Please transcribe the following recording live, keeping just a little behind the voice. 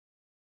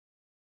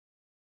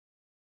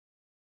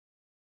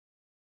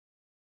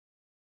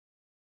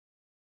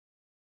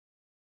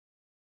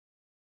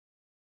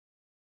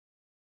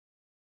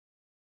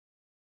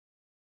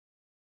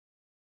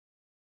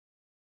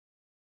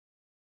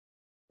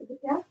तो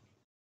क्या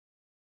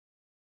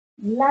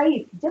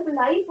लाइफ, जब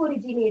लाइफ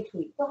ओरिजिनेट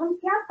हुई तो हम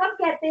क्या कब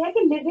कहते हैं कि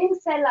लिविंग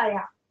सेल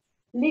आया।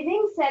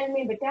 लिविंग सेल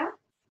में बेटा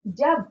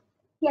जब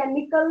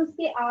केमिकल्स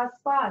के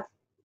आसपास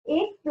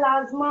एक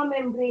प्लाज्मा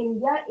मेम्ब्रेन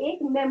या एक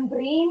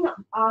मेम्ब्रेन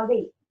आ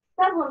गई,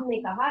 तब हमने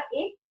कहा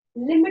एक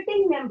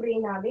लिमिटिंग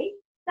मेम्ब्रेन आ गई,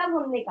 तब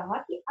हमने कहा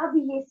कि अब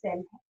ये सेल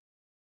है।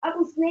 अब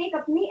उसने एक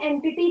अपनी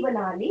एंटिटी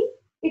बना ली।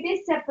 It is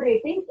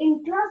separating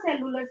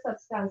intracellular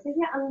substances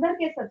या अंदर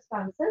के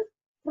substances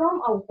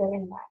from outer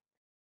environment.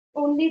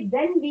 Only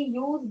then we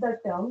use the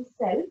term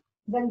cell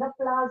when the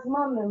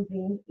plasma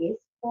membrane is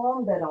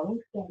formed around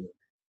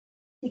chemical.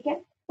 ठीक है,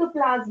 तो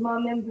प्लाज्मा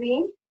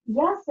मेम्ब्रेन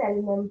या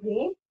cell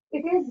membrane,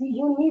 it is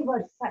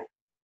universal.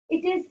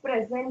 It is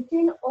present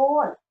in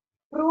all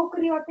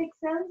prokaryotic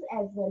cells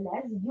as well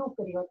as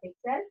eukaryotic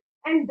cells,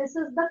 and this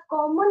is the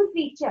common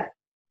feature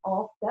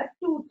of the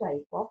two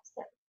type of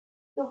cells.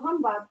 तो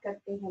हम बात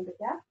करते हैं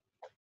बेटा,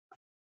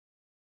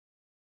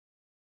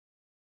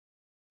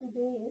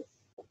 today is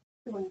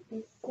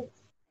 26.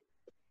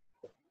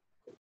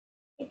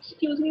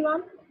 Excuse me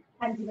ma'am.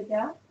 हाँ जी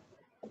बेटा,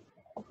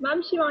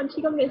 ma'am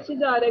Shivanshi का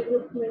message आ रहा है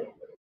ग्रुप में,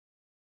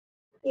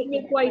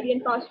 मेरे को आईडी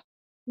एंड पासवर्ड।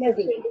 मैं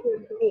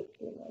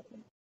देखती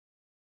हूँ।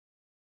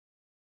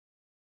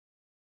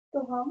 तो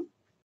हम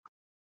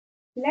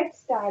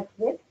let's start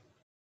with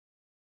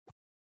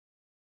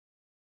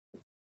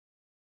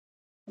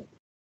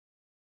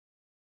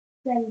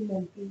cell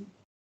membrane.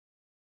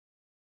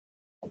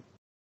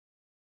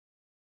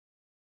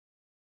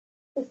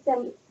 तो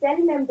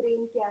सेल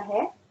मेम्ब्रेन क्या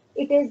है?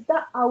 It is the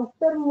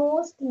outer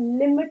most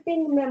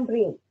limiting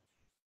membrane.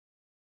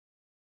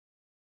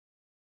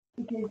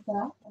 It is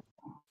the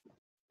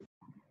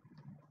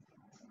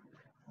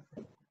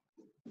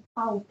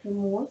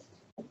outermost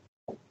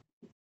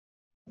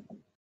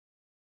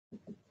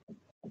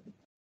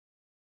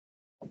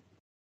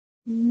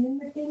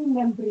limiting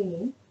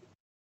membrane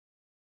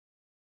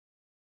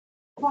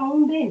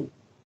found in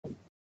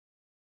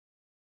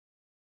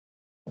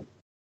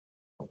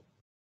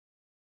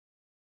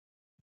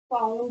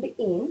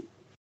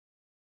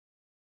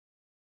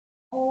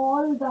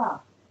all the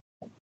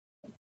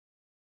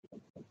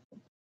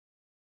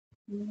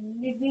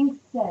living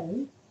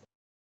cells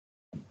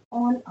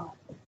on earth.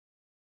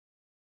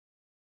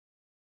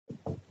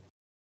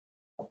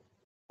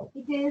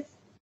 It is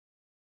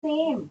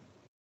same,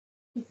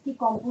 इसकी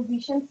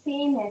composition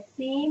same है,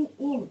 same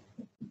in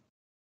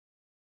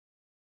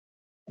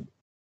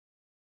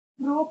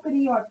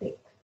prokaryotic.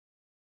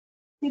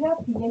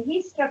 सिर्फ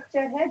यही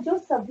structure है जो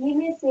सभी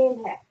में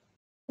सेम है,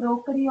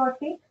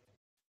 prokaryotic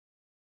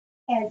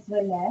as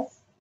well as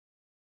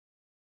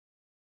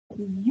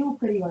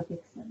eukaryotic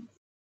cells.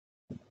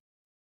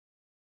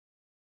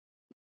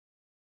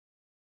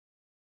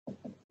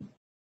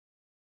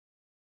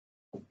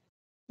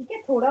 ठीक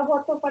है, थोड़ा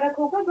बहुत तो फर्क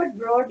होगा, but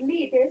broadly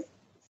it is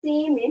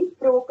same in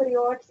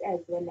prokaryotes as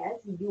well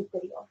as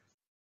eukaryotes.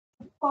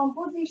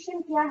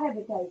 Composition क्या है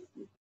बेटा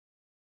इसकी?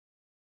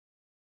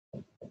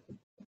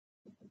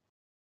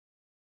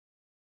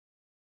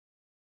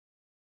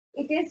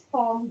 It is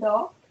formed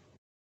of,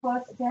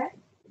 first है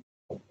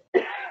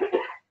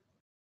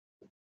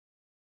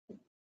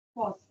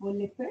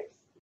फॉस्फोलिपिड्स,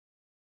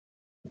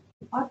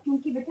 और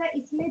क्योंकि बेटा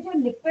इसमें जो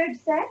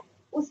लिपिड्स है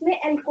उसमें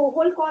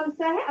अल्कोहल कौन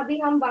सा है, अभी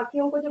हम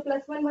बाकियों को जो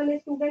 +1 वाले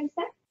स्टूडेंट्स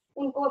हैं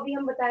उनको अभी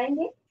हम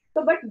बताएंगे,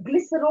 तो बट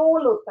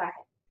ग्लिसरॉल होता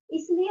है,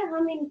 इसलिए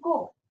हम इनको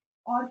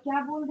और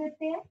क्या बोल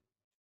देते हैं,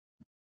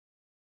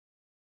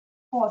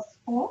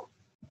 फॉस्फोग्लिसराइड्स.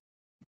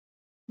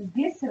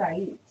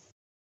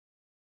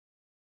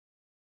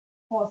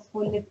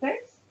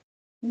 फॉस्फोलिपिड्स,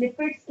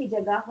 लिपिड्स की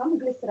जगह हम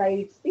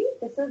ग्लिसराइड्स भी,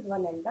 this is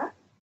one and the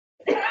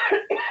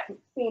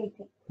same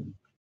thing.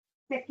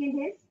 Second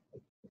is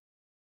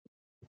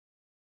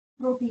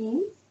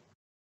proteins,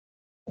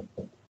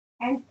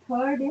 and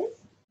third is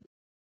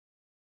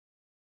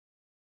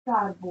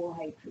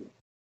carbohydrate.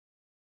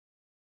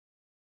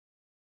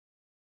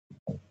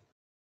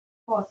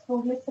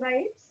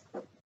 Phosphoglycerides,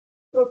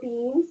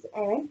 proteins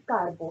and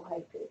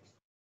carbohydrates.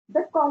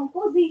 The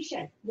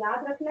composition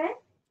याद रखना है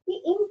कि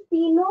इन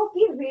तीनों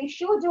की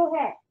रेशियो जो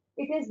है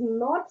it is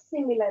not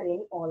similar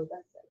in all the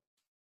cells.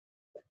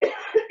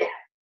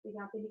 तो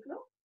यहाँ पे लिख लो,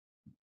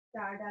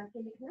 स्टार डाल के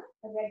लिखना,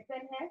 रेड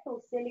पेन है तो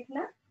उससे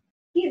लिखना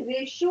कि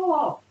ratio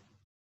of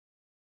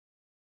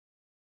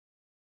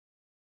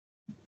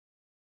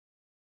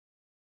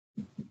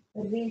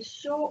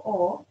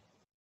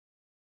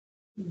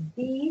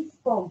these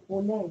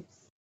components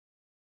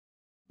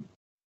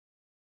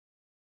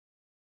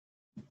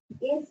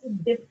is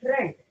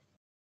different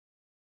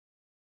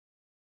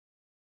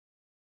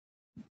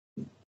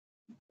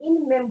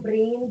in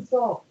membranes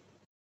of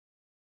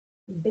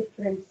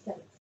different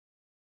cells.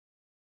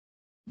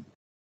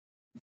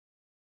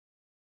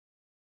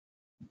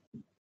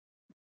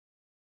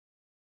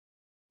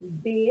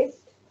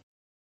 Based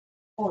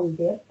on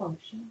their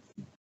functions.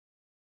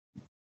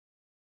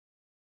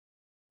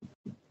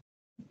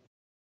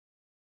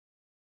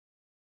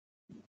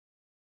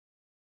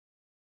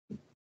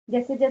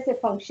 जैसे जैसे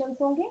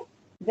फंक्शंस होंगे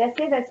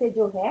वैसे वैसे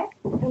जो है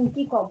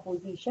उनकी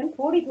कॉम्पोजिशन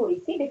थोड़ी थोड़ी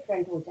सी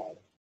डिफरेंट हो जाएगी।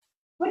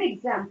 फॉर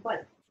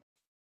एग्जाम्पल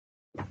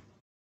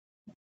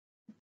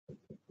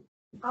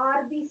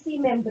आरबीसी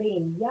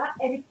मेम्ब्रेन या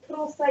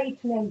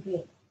erythrocyte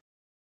membrane,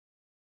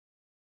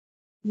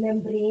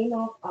 membrane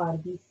of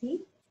RBC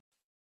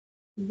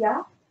या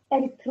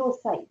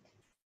एरिथ्रोसाइट,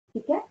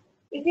 ठीक है,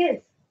 इट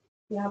इज,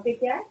 यहाँ पे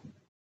क्या है,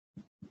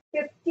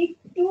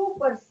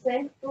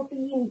 52%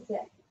 प्रोटीन्स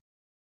है,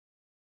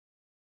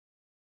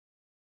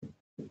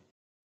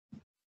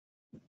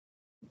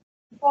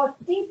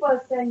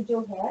 40% जो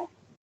है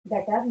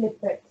दैट आर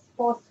लिपिड्स,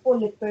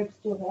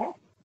 फॉस्फोलिपिड्स जो है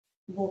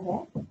वो है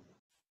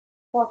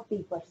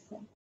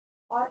 40%,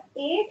 और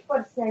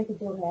 8%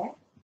 जो है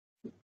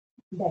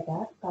that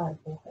are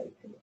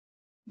carbohydrate.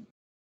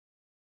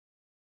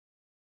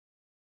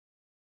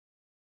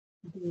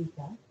 These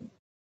are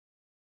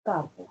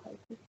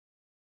carbohydrate.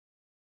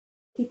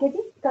 ठीक है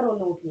जी, करो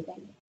नोट ये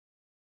पहले।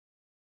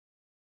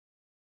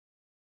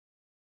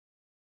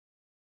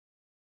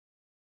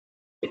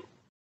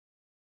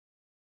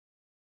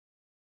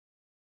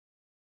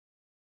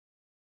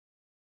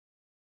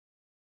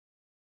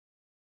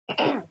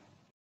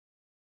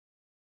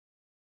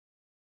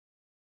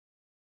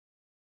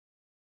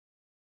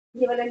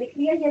 ये वाला लिख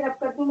लिया, ये रब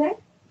कर दूं मैं?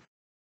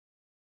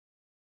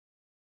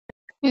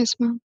 Yes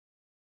ma'am.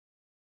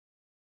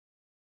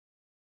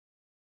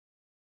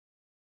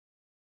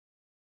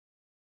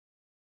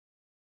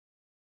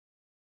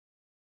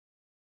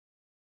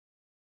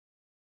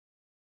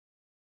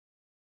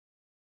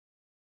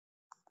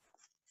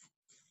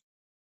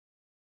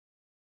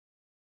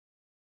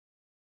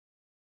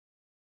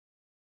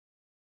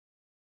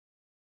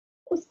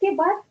 उसके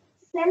बाद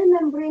सेल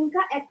मेम्ब्रेन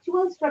का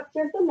एक्चुअल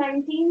स्ट्रक्चर तो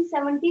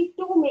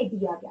 1972 में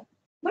दिया गया,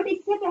 बट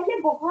इससे पहले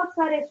बहुत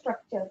सारे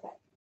स्ट्रक्चर्स है,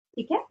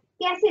 ठीक है।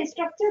 कैसे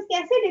स्ट्रक्चर्स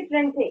कैसे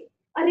डिफरेंट थे,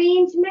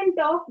 arrangement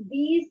of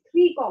these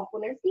three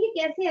components, ये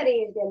कैसे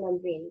अरेंज्ड है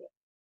मेम्ब्रेन में,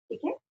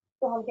 ठीक है।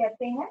 तो हम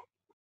कहते हैं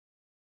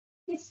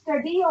कि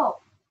study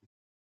of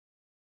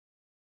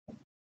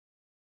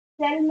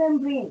cell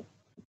membrane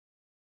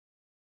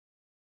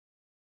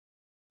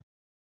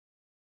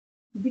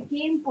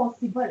became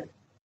possible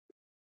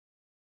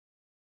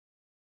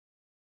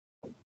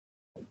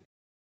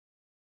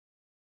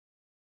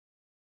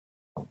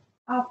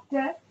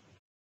after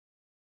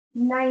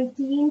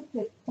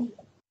 1950,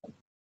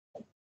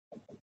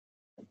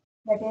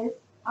 that is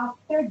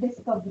after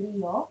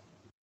discovery of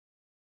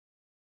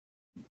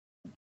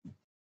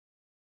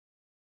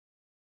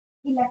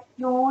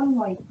electron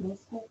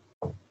microscope.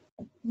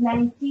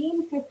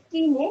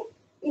 1950 में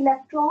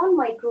इलेक्ट्रॉन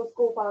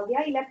माइक्रोस्कोप आ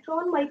गया।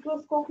 इलेक्ट्रॉन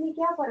माइक्रोस्कोप में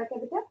क्या फर्क है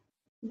बेटा,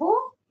 वो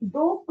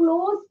दो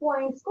क्लोज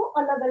पॉइंट्स को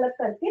अलग अलग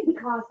करके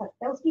दिखा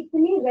सकता है, उसकी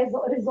इतनी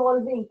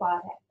रिजॉल्विंग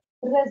पावर है,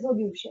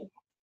 रेजोल्यूशन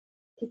है,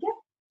 ठीक है।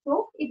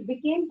 तो इट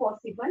बिकेम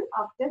पॉसिबल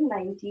आफ्टर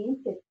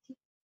 1950,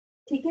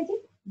 ठीक है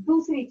जी।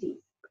 दूसरी चीज,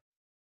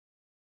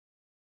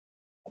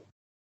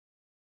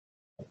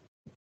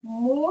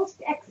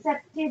 मोस्ट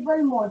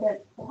एक्सेप्टेबल मॉडल,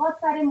 बहुत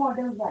सारे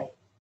मॉडल्स आए,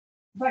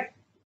 but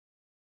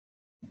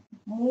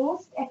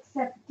most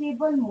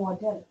acceptable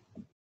model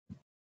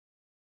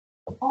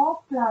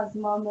of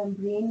plasma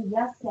membrane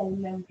या सेल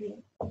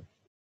मेम्ब्रेन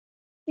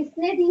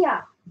किसने दिया,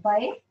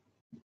 bye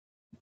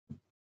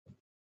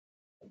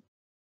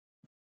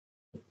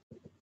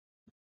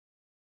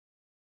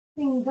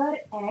singer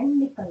and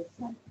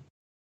Nicolson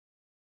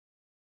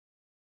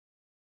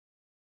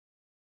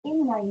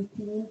in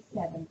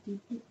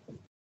 1972।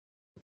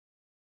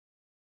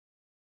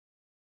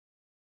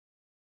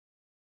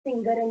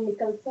 Singer and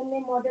Nicolson ने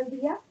मॉडल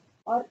दिया,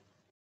 और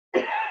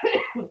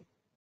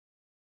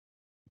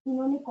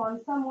इन्होंने कौन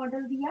सा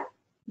मॉडल दिया,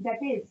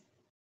 दैट इज,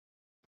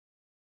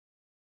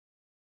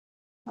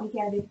 हम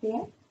क्या देते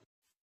हैं,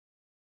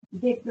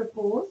 दे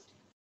proposed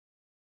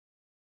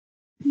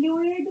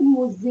fluid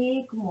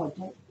mosaic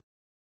model,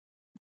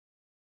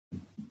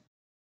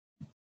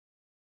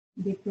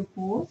 they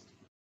proposed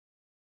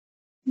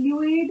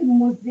fluid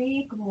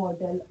mosaic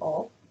model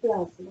of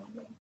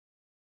plasma.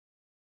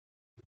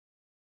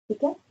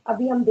 ठीक है,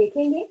 अभी हम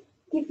देखेंगे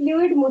कि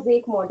फ्लूइड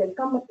मोज़ेक मॉडल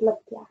का मतलब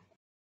क्या है।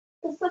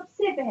 तो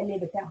सबसे पहले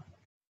बेटा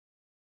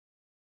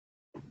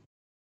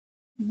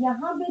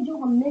यहाँ पे जो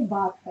हमने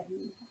बात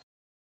करनी है,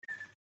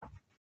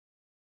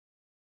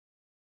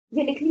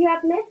 ये लिख लिया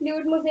आपने,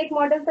 फ्लूइड मोज़ेक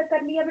मॉडल तक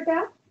कर लिया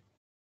बेटा?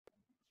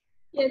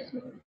 Yes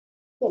ma'am.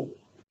 चलिए,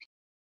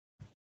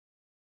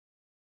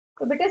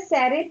 तो बेटा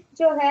सेरिफ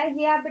जो है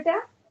ये आप बेटा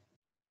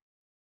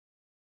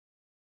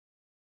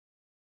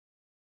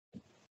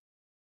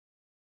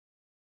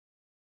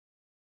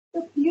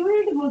तो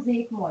फ्लूइड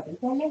मोज़ेक मॉडल,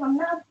 पहले हम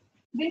ना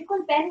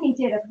बिल्कुल पेन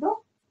नीचे रख दो,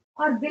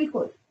 और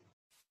बिल्कुल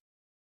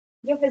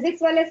जो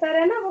फिजिक्स वाले सर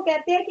है ना वो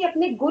कहते हैं कि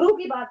अपने गुरु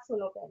की बात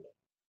सुनो पहले,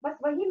 बस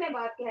वही मैं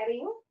बात कह रही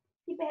हूँ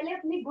कि पहले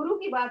अपने गुरु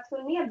की बात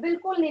सुननी है,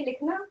 बिल्कुल नहीं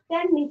लिखना,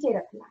 पेन नीचे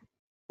रखना है,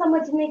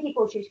 समझने की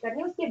कोशिश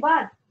करनी है, उसके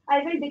बाद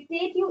I will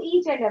dictate you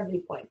each and every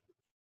point,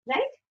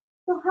 right.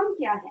 तो हम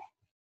क्या है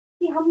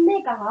कि हमने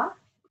कहा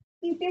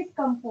it is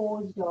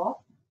composed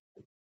of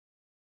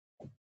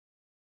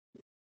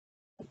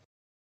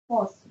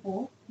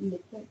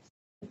phospholipids.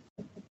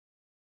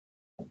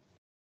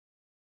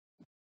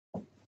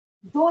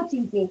 दो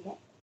चीजें हैं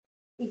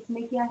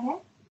इसमें, क्या है?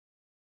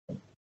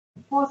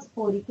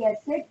 Phosphoric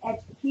acid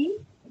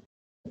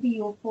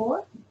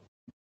H3PO4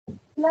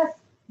 plus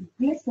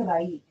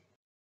glyceride.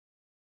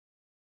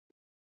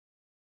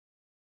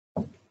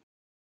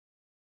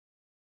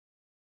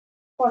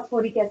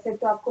 Phosphoric acid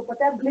तो आपको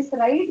पता है।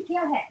 ग्लिसराइड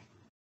क्या है?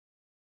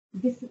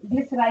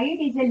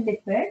 ग्लिसराइड इज ए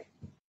लिपिड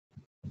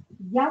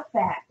या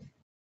फैट।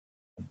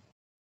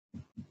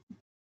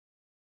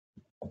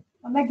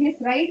 मैं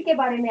ग्लिसराइड के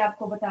बारे में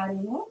आपको बता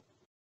रही हूं,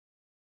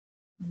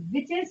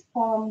 which is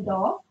formed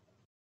of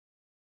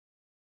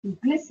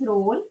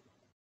glycerol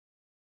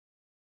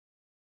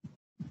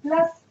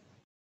plus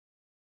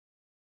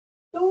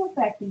 2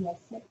 fatty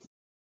acids.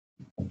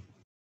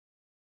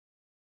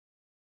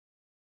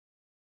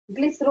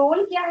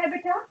 Glycerol क्या है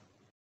बेटा?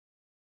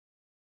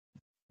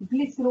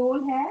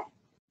 ग्लिसरोल है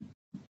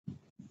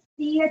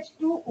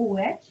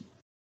CH2OH,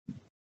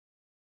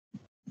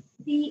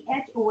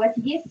 CHOH।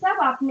 ये सब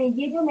आपने,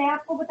 ये जो मैं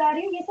आपको बता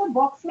रही हूँ, ये सब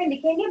बॉक्स में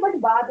लिखेंगे बट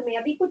बाद में,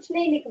 अभी कुछ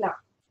नहीं लिखना।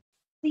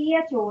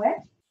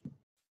 CHOH,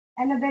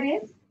 another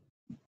is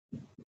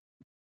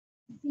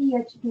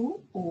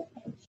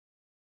CH2OH।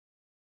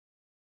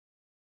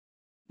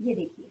 ये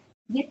देखिए,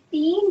 ये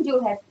तीन जो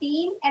है,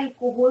 तीन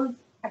एल्कोहल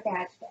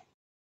अटैच्ड है।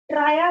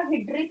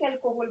 ट्रायाहिड्रिक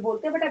एल्कोहल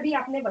बोलते हैं, बट अभी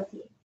आपने बस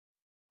ये।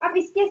 अब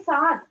इसके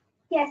साथ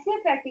कैसे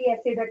फैटी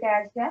एसिड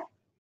अटैच्ड है?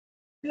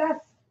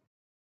 प्लस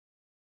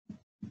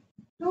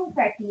 2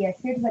 फैटी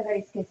एसिड्स अगर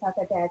इसके साथ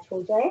अटैच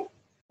हो जाए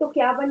तो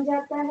क्या बन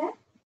जाता है?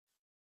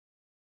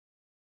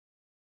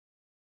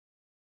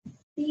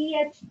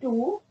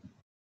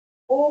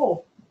 CH2O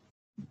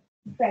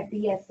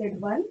fatty acid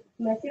 1।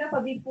 मैं सिर्फ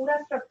अभी पूरा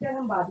स्ट्रक्चर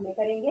हम बाद में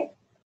करेंगे।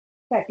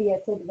 फैटी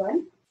एसिड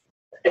 1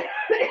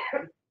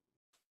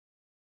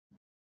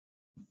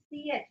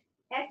 CH,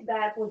 H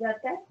गायब हो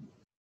जाता है,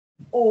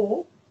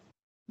 O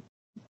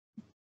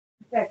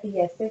फैटी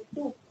एसिड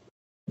 2।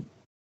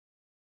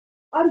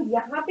 और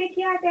यहाँ पे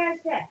क्या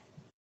अटैच है?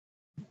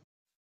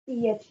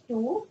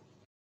 CH2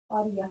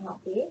 और यहाँ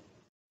पे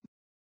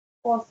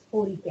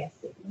फॉस्फोरिक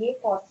एसिड। ये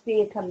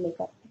फॉस्फेट हमने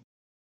करते हैं,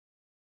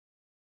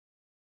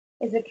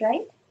 इज इट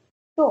राइट?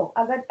 तो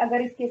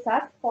अगर इसके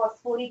साथ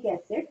फॉस्फोरिक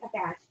एसिड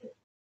अटैच्ड,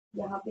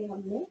 यहाँ पे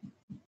हमने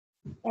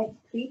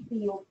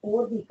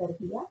H3PO4 भी कर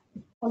दिया,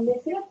 हमने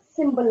सिर्फ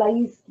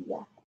सिंबलाइज किया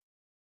है,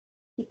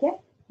 ठीक है?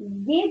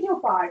 ये जो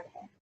पार्ट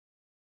है,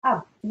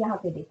 अब यहाँ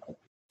पे देखो,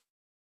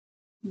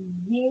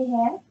 ये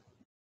है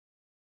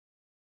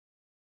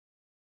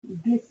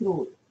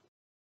ग्लिसरोल,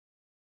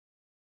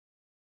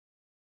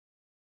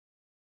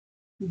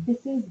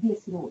 दिस इज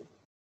ग्लिसरोल।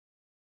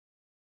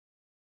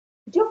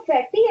 जो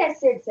फैटी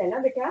एसिड्स है ना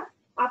बेटा,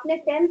 आपने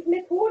 10th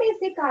में थोड़े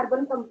से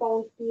कार्बन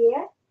कंपाउंड किए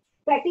हैं।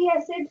 फैटी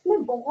एसिड्स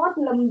में बहुत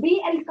लंबी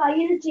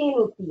एल्काइल चेन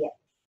होती है,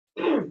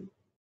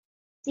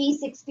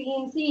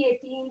 C16,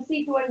 C18,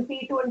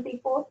 C20,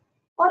 24,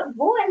 और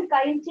वो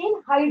एल्काइल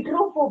चेन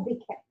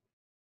हाइड्रोफोबिक है,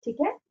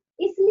 ठीक है?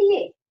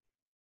 इसलिए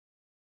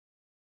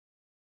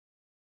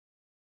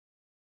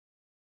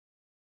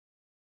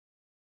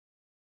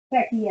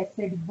फैटी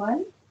एसिड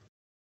 1,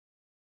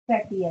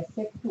 फैटी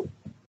एसिड 2,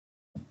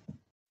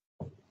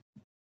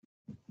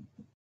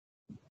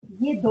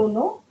 ये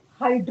दोनों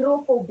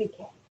हाइड्रोफोबिक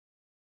है।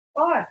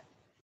 और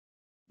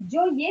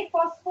जो ये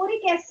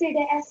फॉस्फोरिक एसिड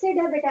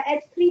है बेटा,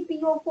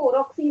 H3PO4,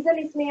 ऑक्सीजन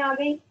इसमें आ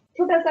गई,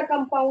 छोटा सा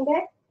कंपाउंड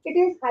है, it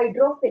is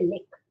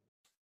hydrophilic.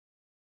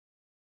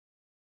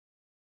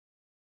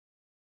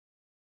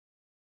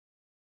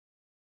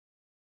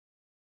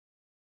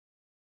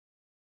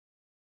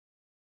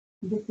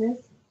 This is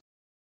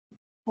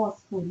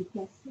phosphoric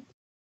acid.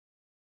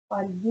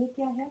 और ये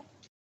क्या है?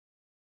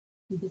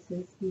 This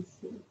is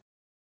glycerol.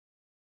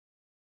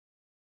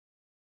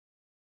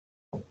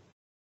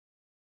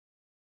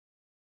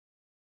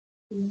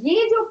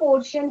 ये जो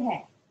पोर्शन है,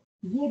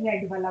 ये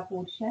रेड वाला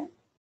पोर्शन,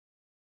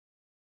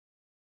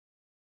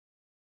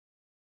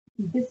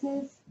 दिस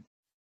इज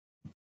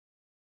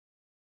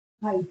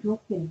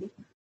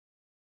हाइड्रोफिलिक।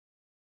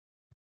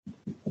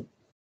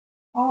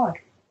 और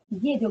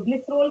ये जो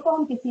ग्लिसरॉल को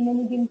हम किसी में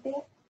नहीं गिनते,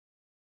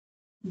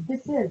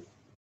 दिस इज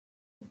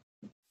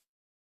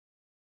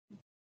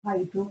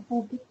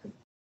हाइड्रोफोबिक।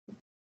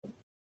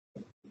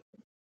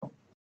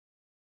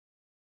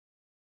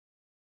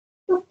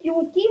 तो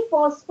क्योंकि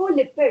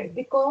phospholipid,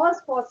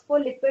 because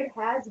phospholipid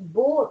has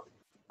both,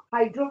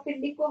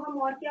 hydrophilic को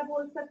हम और क्या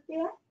बोल सकते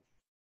हैं?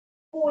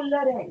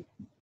 Polar head,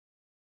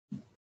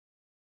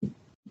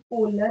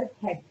 polar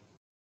head.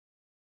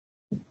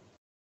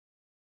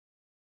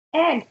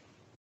 And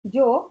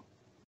जो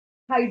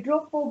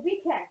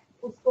हाइड्रोफोबिक है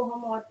उसको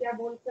हम और क्या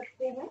बोल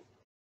सकते हैं?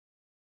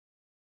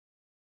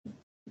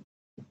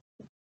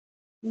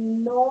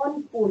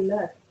 Non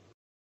polar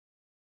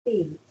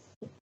tales.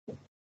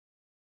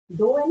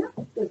 दो है ना,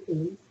 तो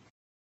tales.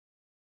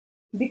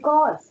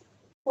 Because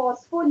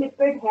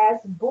phospholipid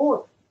has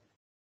both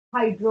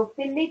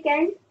hydrophilic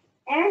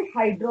and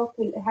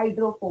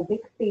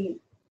hydrophobic tell,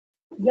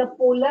 या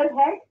polar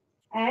head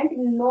and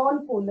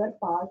non-polar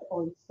part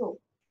also.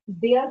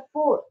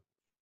 Therefore,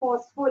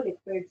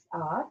 phospholipids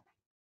are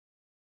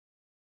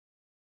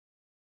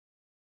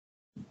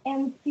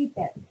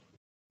amphithetic.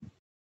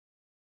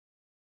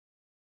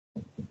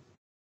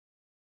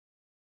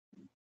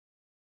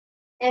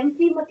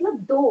 Amphi मतलब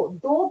दो,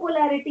 दो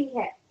पोलैरिटी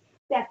है,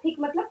 पैथिक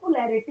मतलब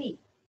पोलैरिटी,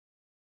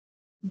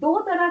 दो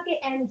तरह के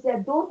एंड्स है,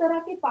 दो तरह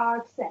के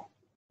पार्ट्स है,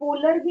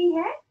 पोलर भी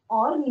है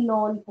और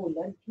नॉन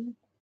पोलर भी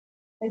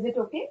है। Is it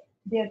okay?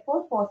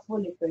 Therefore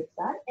phospholipids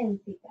are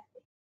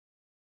एम्फीथेटिक।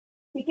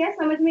 ठीक है,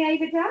 समझ में आई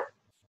बेटा?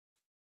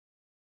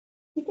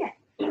 ठीक है।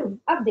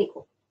 अब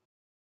देखो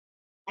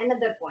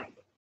अनदर पॉइंट,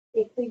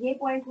 एक तो ये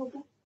पॉइंट हो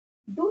गया,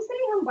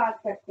 दूसरी हम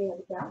बात करते हैं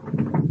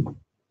बेटा,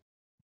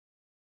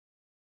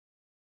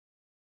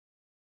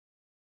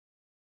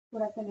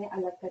 थोड़ा सा मैं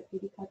अलग करके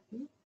दिखाती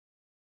हूँ।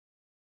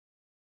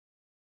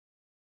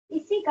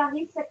 इसी का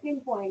ही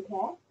सेकंड पॉइंट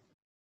है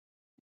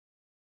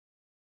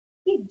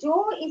कि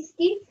जो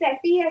इसकी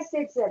फैटी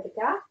एसिड्स है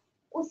बेटा,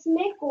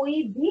 उसमें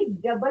कोई भी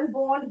डबल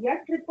बॉन्ड या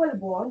ट्रिपल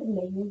बॉन्ड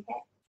नहीं है।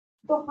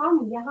 तो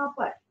हम यहाँ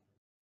पर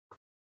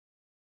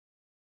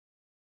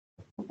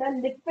the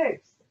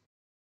lipids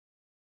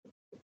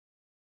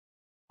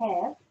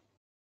have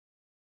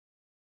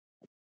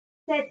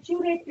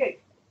saturated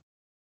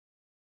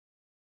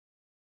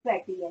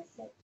fatty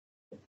acid.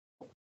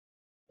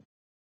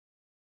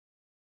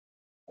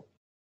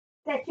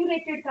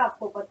 Saturated का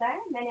आपको पता है,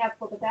 मैंने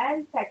आपको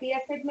बताया फैटी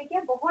एसिड में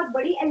क्या बहुत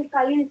बड़ी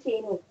एल्काइल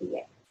चेन होती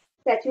है।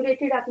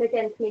 सैचुरेटेड आपने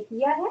 10th में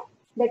किया है,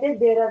 that is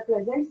there are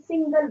present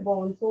single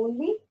bonds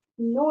only,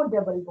 no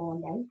double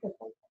bond and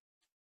triple.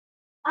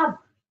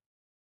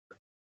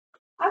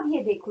 अब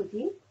ये देखो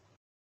जी,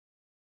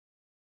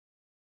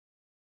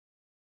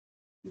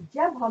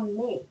 जब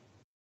हमने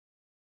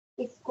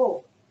इसको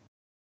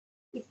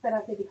इस तरह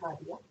से दिखा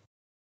दिया,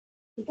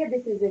 ठीक है,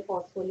 दिस इज ए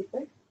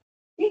फॉस्फोलिपिड,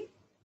 ठीक।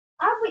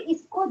 अब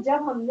इसको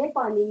जब हमने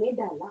पानी में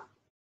डाला,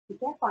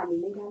 ठीक है, पानी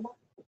में डाला,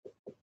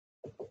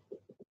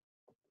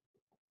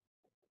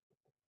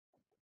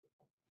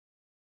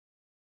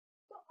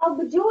 तो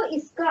अब जो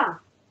इसका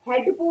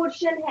हेड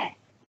पोर्शन है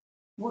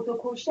वो तो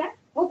खुश है,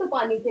 वो तो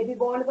पानी से भी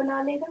बॉन्ड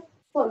बना लेगा,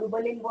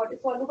 सॉल्युबल इन वाटर,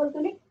 सॉल्युबल तो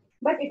नहीं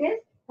but it is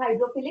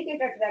hydrophilic,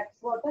 it attracts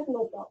water,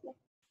 no problem.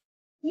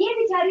 ये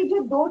बेचारी जो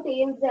दो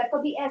टेल्स है,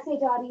 कभी ऐसे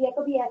जा रही है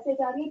कभी ऐसे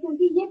जा रही है,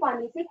 क्योंकि ये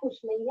पानी से खुश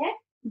नहीं है,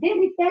 दे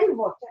रिपेल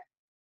वाटर।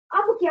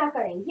 अब क्या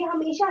करें, ये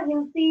हमेशा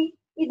हिलती,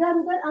 इधर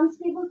उधर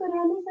अनस्टेबल तो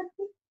रह नहीं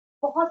सकती,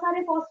 बहुत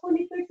सारे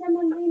फॉस्फोलिपिड्स है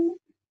मेम्ब्रेन में,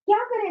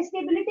 क्या करें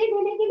स्टेबिलिटी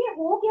देने के लिए,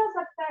 हो क्या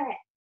सकता है?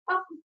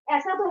 अब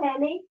ऐसा तो है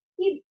नहीं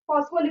कि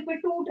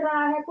फॉस्फोलिपिड टूट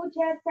रहा है, कुछ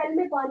है, सेल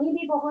में पानी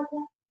भी बहुत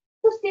है,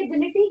 तो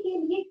स्टेबिलिटी के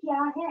लिए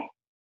क्या है?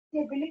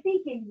 स्टेबिलिटी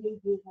के लिए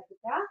ये है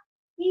बेटा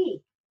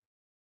कि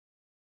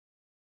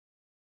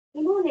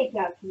इन्होंने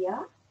क्या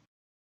किया,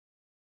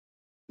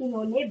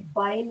 इन्होंने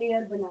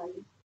बाइलेयर बना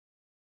ली।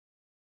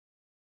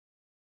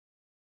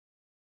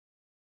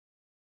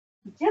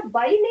 जब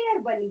बाइलेयर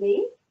बन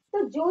गई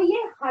तो जो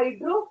ये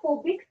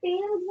हाइड्रोफोबिक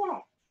टेल्स है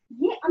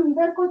ये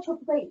अंदर को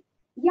छुप गई,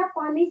 या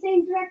पानी से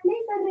इंटरेक्ट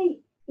नहीं कर रही,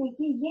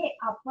 क्योंकि ये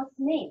आपस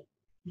में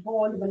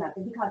बॉन्ड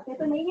बनाते, दिखाते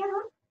तो नहीं है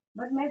हम,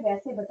 बट मैं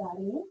वैसे बता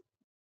रही हूँ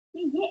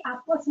कि ये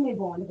आपस में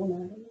बॉन्ड बना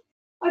रही है।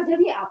 और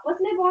जब ये आपस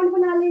में बॉन्ड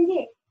बना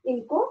लेंगे,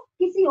 इनको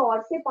किसी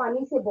और से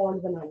पानी से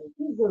बॉन्ड बनाने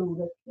की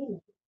जरूरत ही नहीं।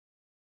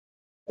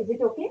 Is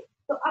it okay?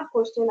 तो अब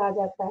क्वेश्चन आ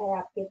जाता है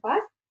आपके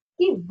पास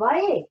कि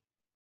वाई,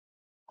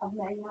 अब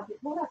मैं यहाँ पे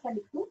थोड़ा सा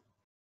लिख दूं,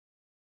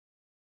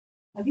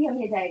 अभी हम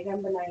ये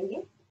डायग्राम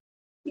बनाएंगे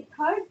कि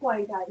थर्ड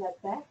पॉइंट आ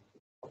जाता है,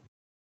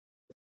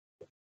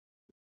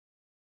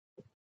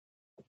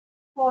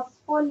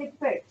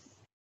 phospholipids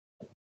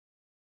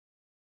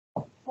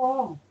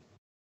form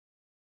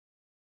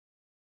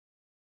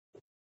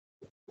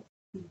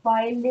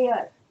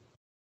bilayer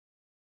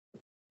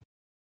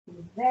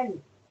when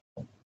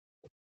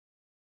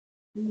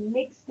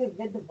mixed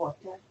with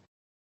water।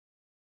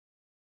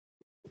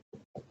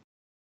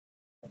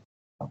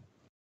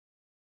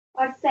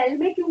 और सेल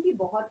में क्योंकि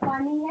बहुत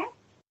पानी है,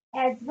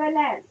 as well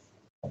as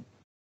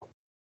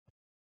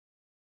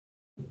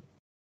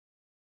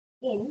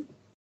in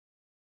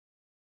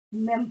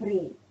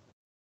membrane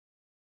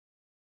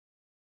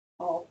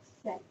of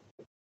cell,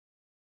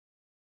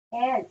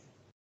 as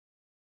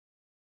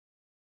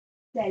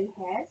cell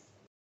has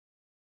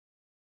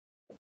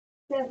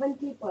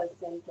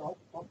 70% of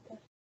water।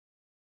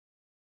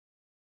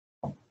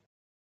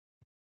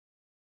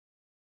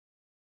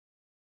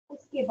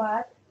 उसके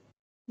बाद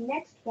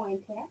नेक्स्ट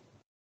पॉइंट है,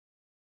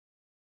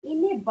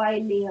 इन ए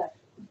बाइलेयर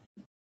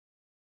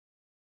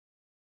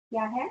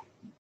क्या है,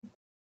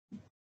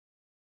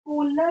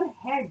 polar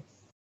heads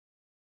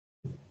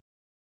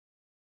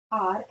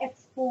are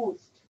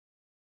exposed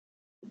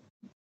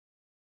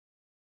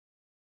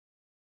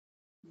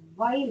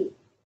while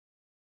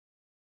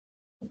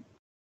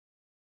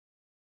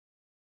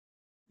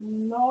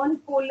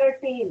non-polar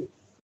tails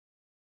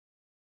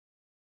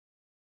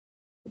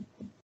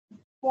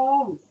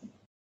forms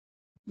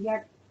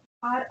that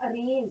are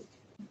arranged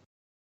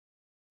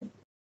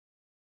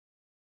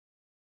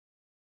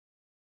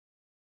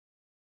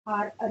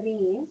are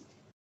arranged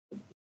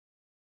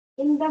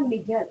in the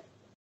middle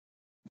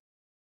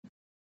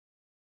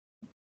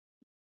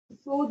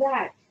so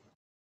that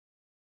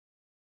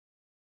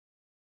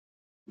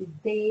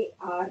they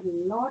are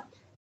not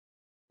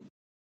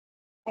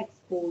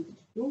exposed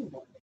to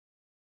water.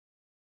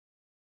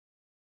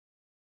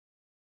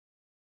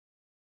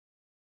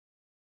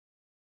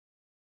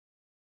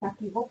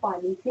 ताकि वो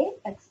पानी से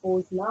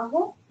expose ना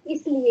हो,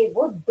 इसलिए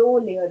वो 2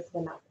 लेयर्स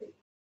बनाते हैं।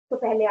 तो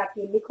पहले आप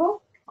ये लिखो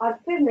और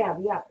फिर मैं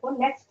अभी आपको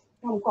नेक्स्ट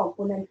हम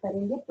कंपोनेंट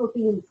करेंगे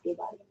प्रोटीन्स के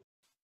बारे में।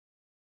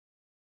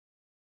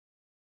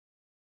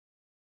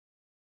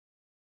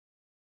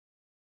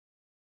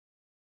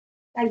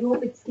 I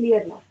hope it's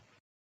clear now.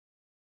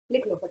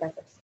 लिख लो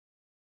फटाफट से।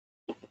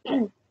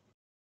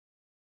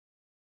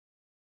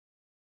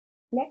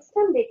 नेक्स्ट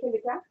हम देखें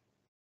बेटा,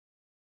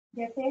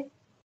 जैसे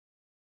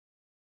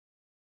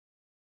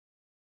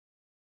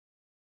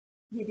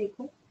ये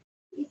देखो,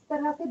 इस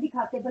तरह से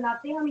दिखाते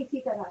बनाते हम इसी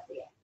तरह से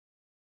है।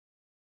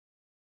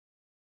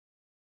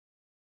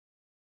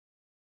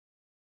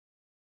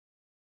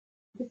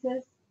 दिस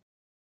इज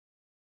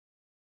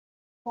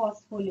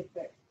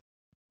फॉस्फोलिपिड,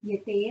 ये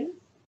टेल,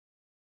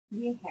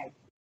 ये हेड,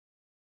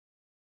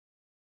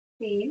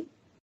 टेल,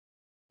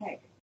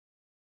 हेड।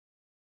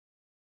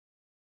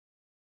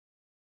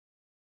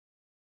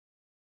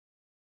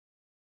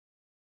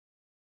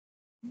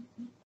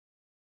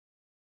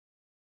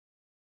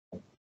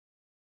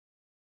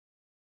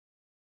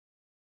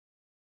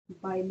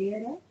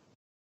 बाइलेयर है,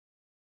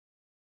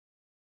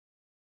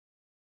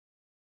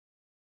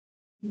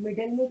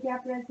 मिडल में क्या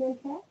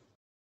प्रेजेंट है?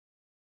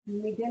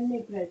 मिडल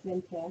में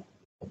प्रेजेंट है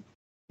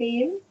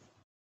टेल,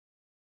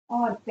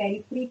 और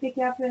पेरिफेरी पे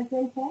क्या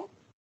प्रेजेंट है?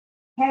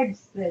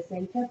 हेड्स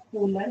प्रेजेंट है,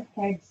 पोलर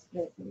हेड्स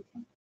प्रेजेंट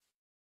है।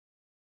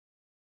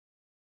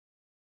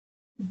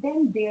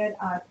 Then there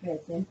are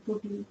present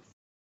proteins.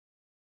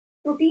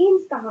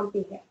 Proteins कहाँ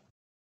पे है?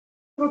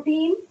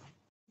 प्रोटीन्स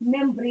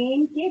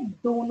मेम्ब्रेन के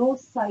दोनों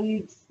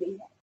साइड्स पे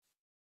है,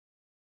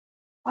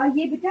 और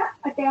ये बेटा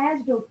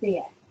अटैच्ड होते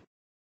हैं।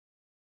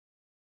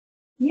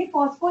 ये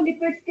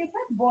फॉस्फोलिपिड्स के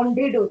साथ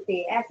बॉन्डेड होते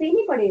हैं, ऐसे ही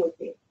नहीं पड़े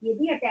होते, ये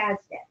भी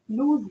अटैच्ड है,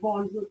 लूज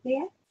बॉन्ड्स होते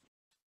हैं,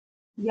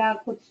 या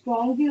कुछ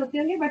स्ट्रॉन्ग भी होते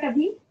होंगे, बट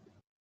अभी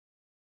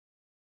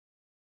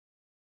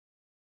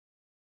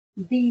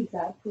दीज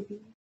आर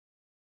प्रोटीन।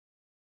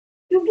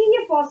 क्योंकि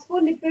ये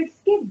फॉस्फोलिपिड्स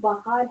के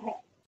बाहर है,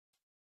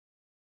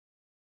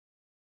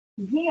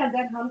 ये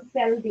अगर हम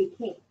सेल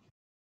देखें,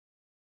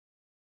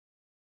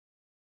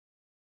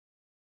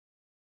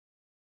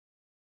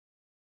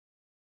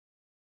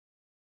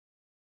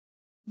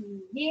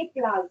 ये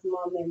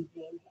प्लाज्मा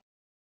मेम्ब्रेन है,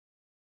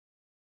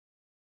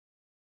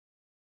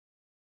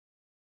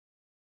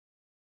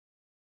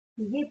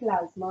 ये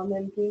प्लाज्मा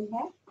मेम्ब्रेन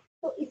है।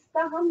 तो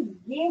इसका हम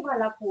ये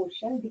वाला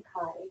पोर्शन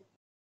दिखा रहे हैं।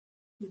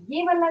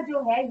 ये वाला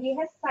जो है ये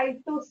है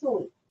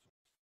साइटोसोल।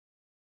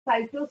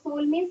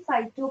 साइटोसोल में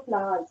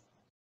साइटोप्लाज्म,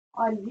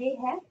 और ये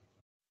है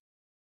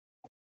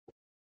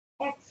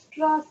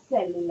एक्स्ट्रा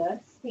सेलुलर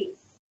स्पेस,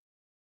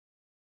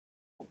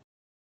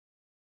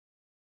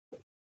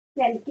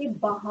 सेल के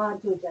बाहर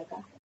जो जगह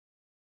है।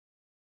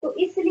 तो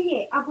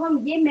इसलिए अब हम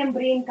ये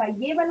मेम्ब्रेन का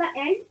ये वाला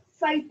एंड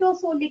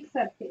साइटोसोलिक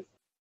सरफेस,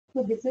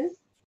 तो दिस इज,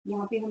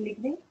 यहाँ पे हम लिख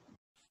दें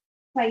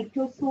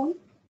साइटोसोल,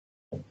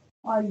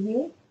 और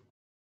ये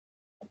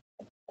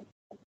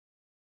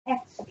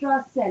एक्स्ट्रा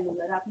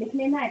सेलुलर, आप लिख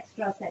लेना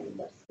एक्स्ट्रा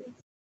सेलुलर स्पेस।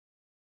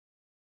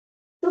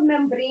 तो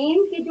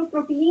मेम्ब्रेन के जो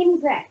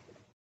प्रोटीन्स है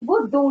वो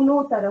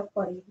दोनों तरफ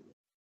पड़े हुए।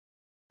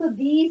 तो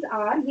दीज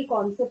आर, ये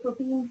कौन से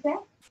प्रोटीन्स है?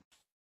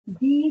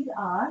 दीज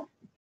आर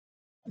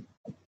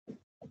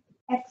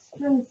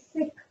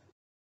एक्सट्रिंसिक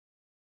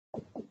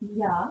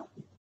या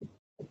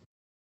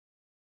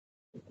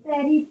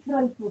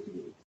पेरिफेरल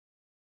प्रोटीन।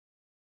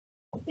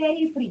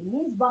 पेरिफेरी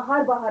मीन्स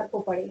बाहर बाहर को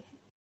पड़े हैं,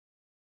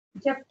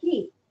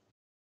 जबकि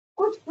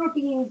कुछ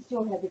प्रोटीन्स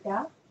जो है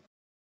बेटा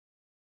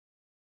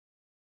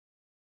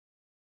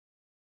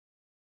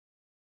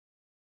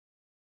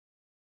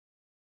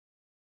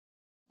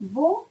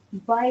वो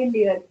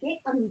बाइलेयर के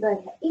अंदर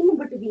है, इन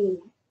बिटवीन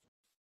है।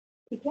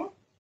 ठीक है,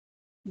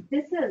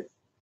 दिस इज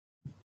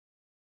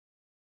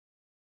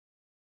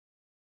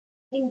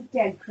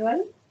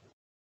इंटेग्रल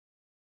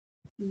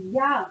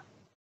या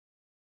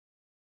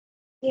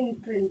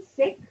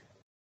intrinsic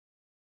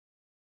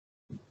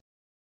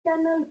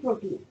tunnel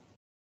protein.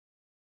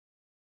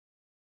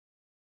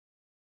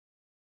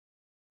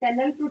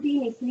 Tunnel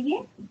protein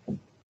इसलिए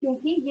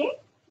क्योंकि ये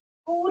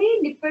पूरी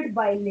लिपिड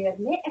बाइलेयर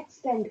में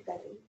एक्सटेंड कर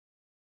रही है।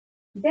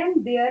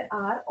 Then there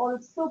are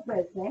also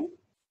present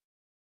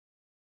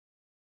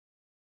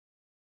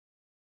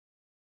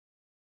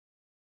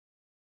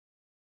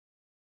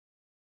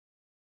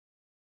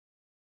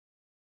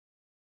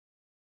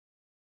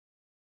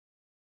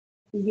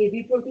ये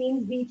भी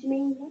प्रोटीन्स बीच में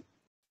ही है।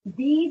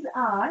 These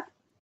are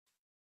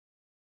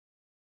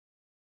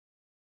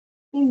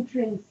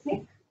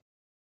intrinsic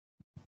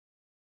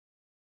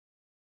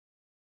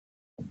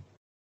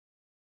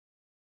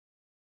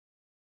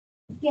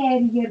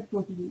carrier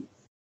proteins.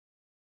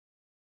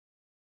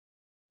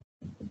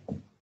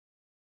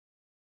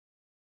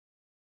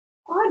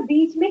 और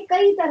बीच में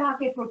कई तरह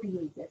के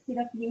प्रोटीन्स है,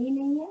 सिर्फ यही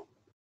नहीं है,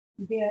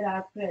 there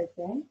are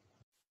present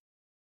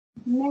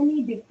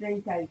many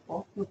different type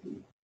of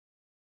proteins.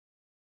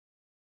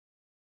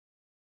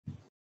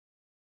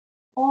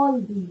 All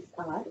these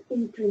are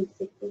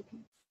intrinsic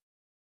proteins.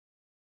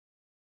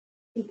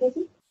 ठीक है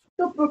जी।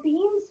 तो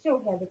प्रोटीन्स जो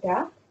है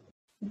बेटा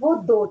वो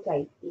दो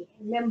टाइप के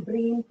हैं।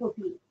 मेम्ब्रेन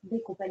प्रोटीन,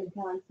 देखो पहले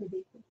ध्यान से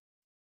देखो,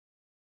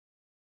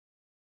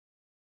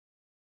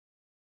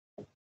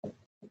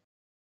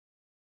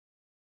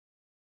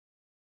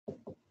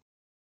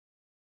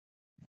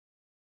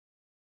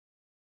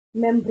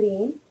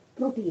 membrane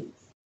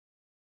proteins,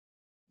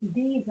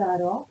 these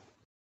are of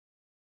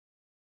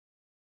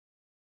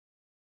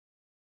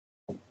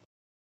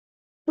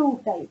two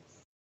types।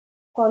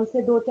 कौन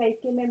से दो टाइप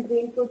के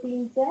मेम्ब्रेन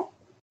प्रोटीन्स है?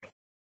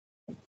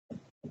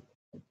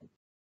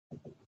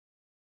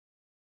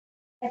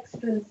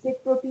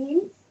 Extrinsic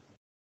proteins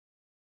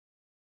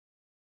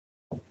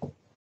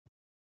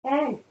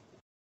and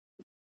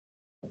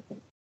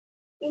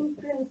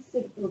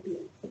intrinsic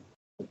proteins.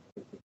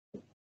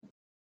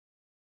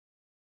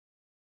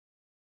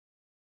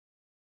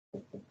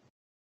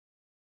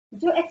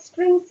 जो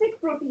एक्सट्रिंसिक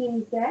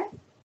प्रोटीन्स है,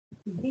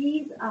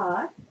 these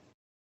are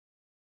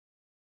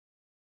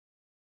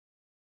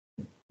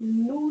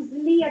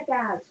loosely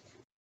attached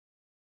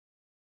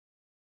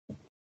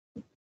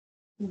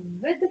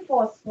with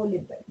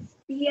phospholipids।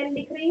 PL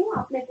लिख रही हूं,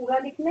 आपने पूरा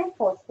लिखना है,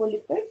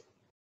 phospholipids,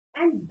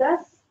 एंड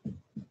thus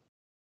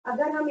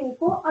अगर हम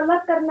इनको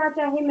अलग करना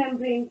चाहें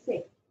मेम्ब्रेन से,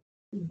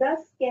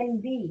 thus can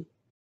be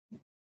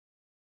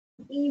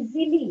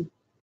easily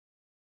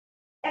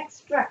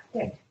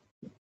extracted,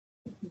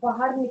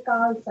 बाहर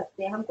निकाल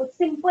सकते हैं हम। कुछ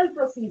सिंपल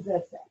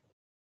प्रोसीजर्स है,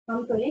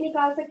 हम तो ये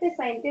निकाल सकते,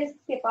 साइंटिस्ट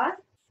के पास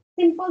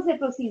सिंपल से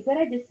प्रोसीजर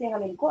है जिससे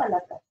हम इनको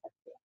अलग कर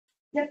सकते हैं।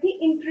 जबकि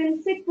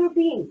intrinsic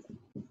proteins,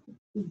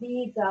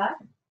 these are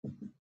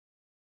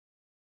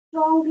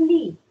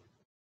strongly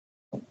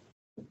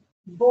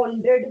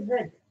bonded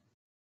with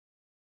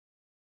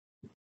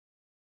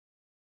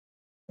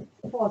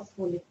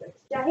phospholipids।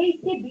 चाहे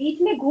इसके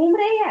बीच में घूम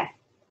रहे हैं,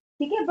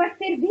 ठीक है, बट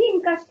फिर भी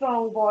इनका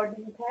स्ट्रॉन्ग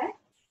बॉन्ड है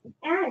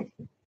and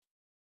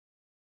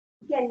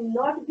can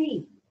not be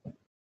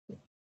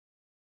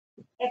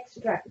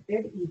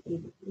extracted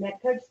easily.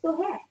 Methods तो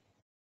है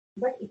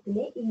बट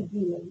इतने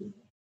इजी नहीं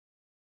है।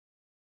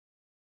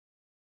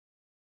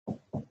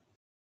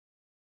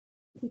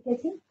 ठीक है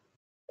जी।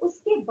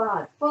 उसके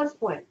बाद फर्स्ट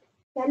पॉइंट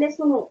पहले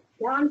सुनो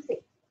ध्यान से,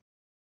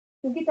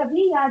 क्योंकि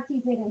तभी याद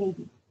चीजें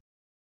रहेंगी।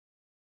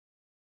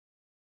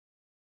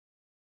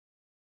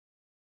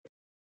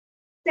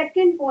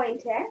 सेकंड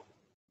पॉइंट है,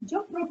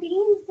 जो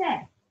प्रोटीन्स है,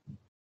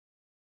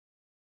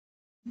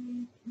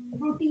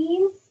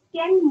 प्रोटीन्स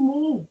कैन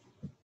मूव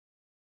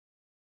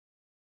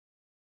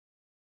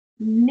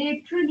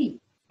लेटरली,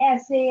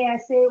 ऐसे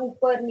ऐसे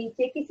ऊपर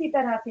नीचे किसी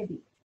तरह से भी,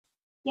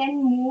 can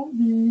move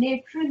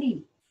laterally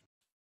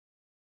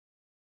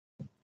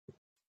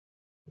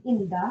in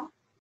the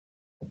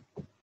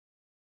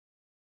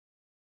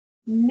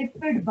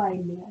lipid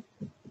bilayer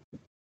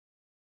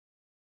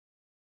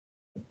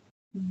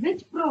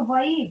which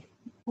provide,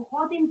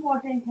 बहुत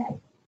इंपॉर्टेंट है,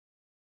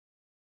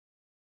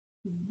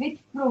 which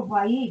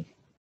provide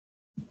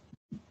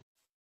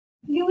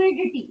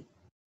fluidity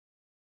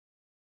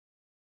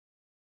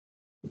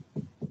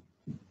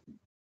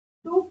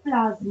to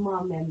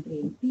plasma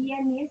membrane।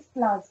 PN is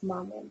plasma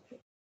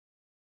membrane।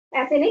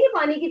 ऐसे नहीं कि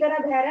पानी की तरह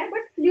बह रहा है,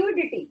 बट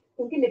फ्लूइडिटी,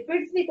 क्योंकि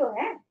लिपिड्स भी तो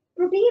है,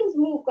 प्रोटीन्स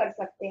मूव कर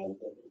सकते हैं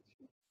इनके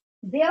बीच।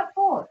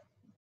 Therefore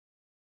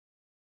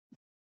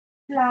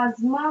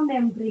plasma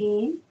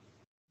membrane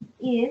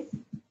is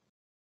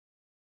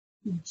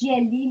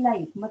jelly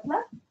like,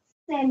 मतलब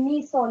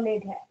सेमी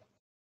सॉलिड है,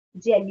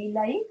 jelly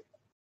like,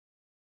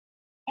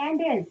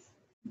 and is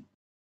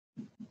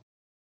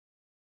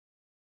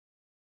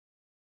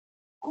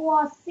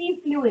quasi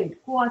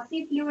fluid.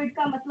 Quasi fluid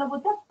का मतलब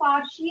होता है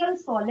partial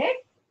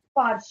solid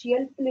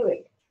partial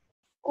fluid.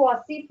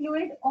 Quasi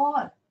fluid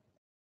और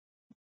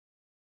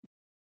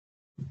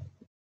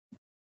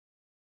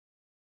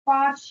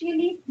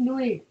partially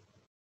fluid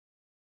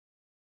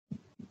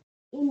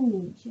in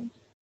nature।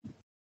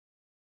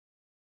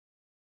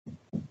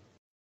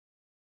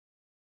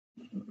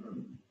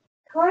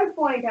 Third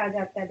point आ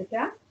जाता है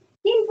बेटा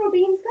कि इन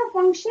प्रोटीन्स का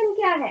फंक्शन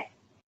क्या है।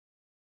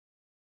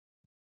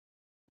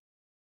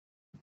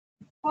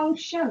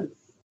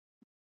 Functions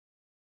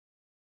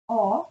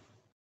of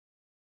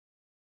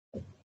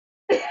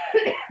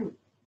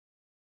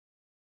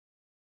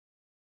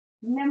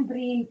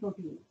membrane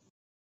protein.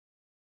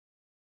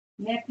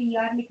 मैं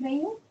PR लिख रही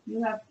हूं,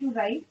 you have to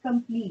right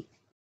complete.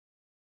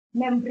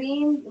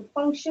 Membrane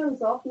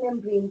functions of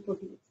membrane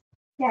protein.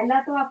 पहला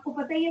तो आपको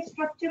पता ही है,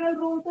 स्ट्रक्चरल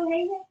रोल तो है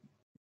ही है,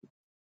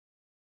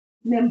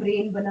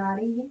 मेम्ब्रेन बना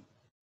रही है,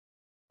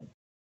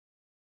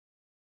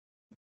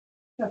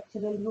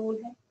 स्ट्रक्चरल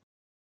रोल है।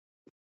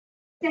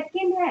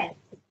 सेकेंड है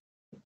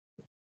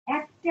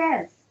act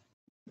as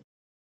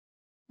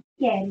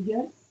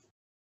carriers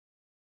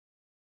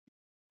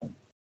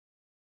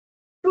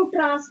to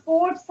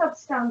transport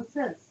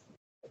substances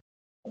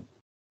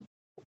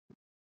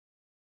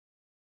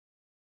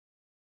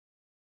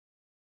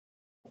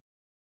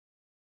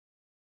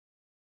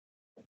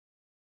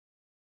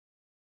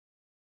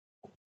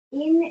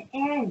in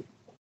and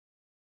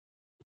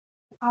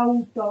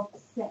out of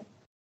cell.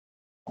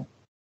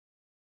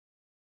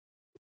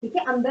 ठीक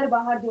है, अंदर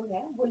बाहर जो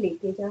है वो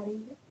लेके जा रही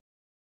है।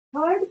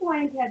 थर्ड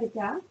पॉइंट है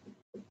बेटा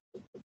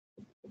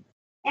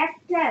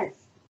act as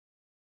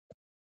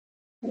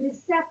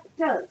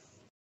receptors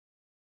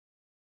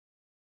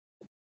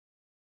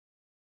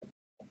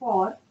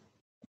for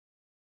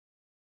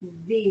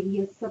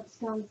various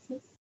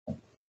substances.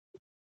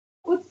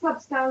 कुछ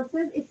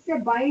सब्सटेंसेस इससे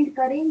बाइंड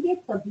करेंगे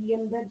तभी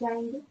अंदर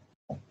जाएंगे।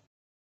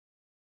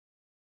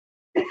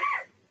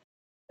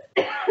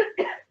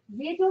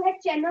 ये जो है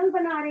चैनल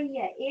बना रही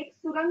है, एक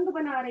सुरंग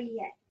बना रही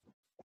है।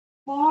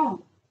 Form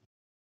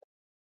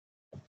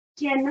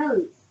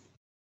channels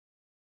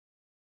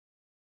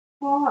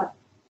for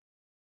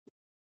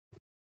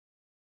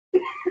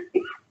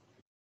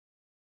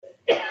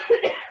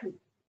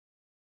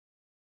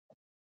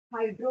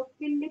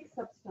hydrophilic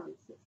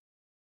substances.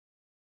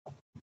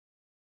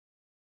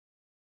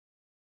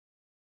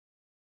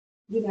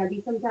 ये मैं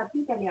भी समझाती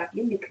हूँ, पहले आप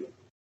ये लिख लो।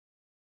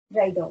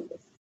 Write down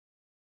this.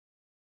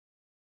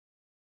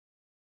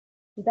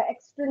 The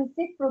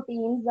extrinsic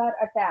proteins are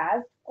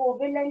attached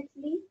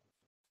covalently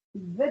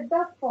with the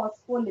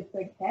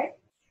phospholipid head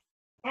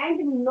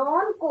and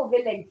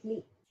non-covalently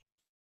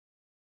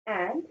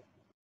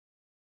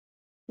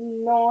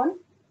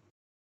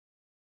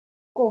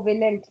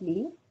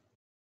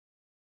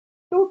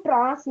to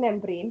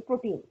transmembrane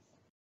proteins.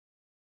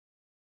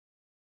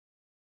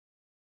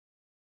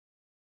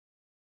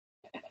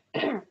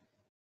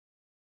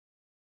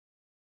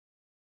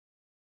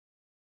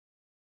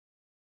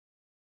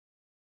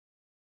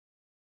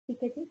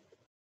 ठीक है जी।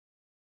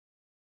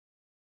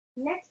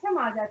 नेक्स्ट हम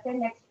आ जाते हैं,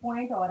 नेक्स्ट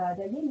पॉइंट और आ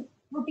जाइए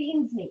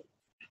प्रोटीन्स में।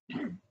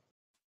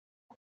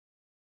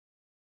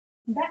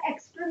 The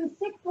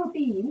extrinsic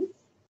proteins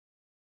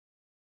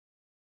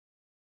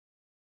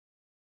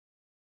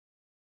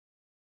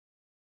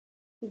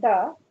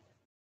the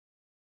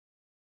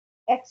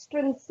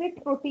extrinsic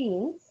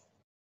proteins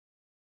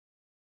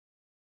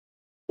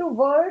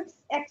towards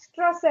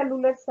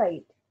extracellular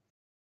site,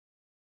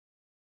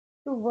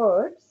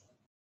 towards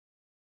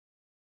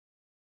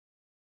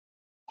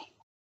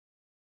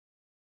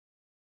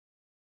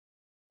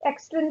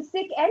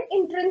extrinsic and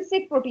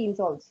intrinsic proteins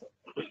also.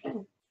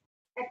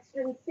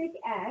 Extrinsic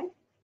and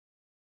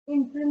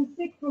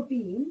intrinsic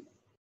proteins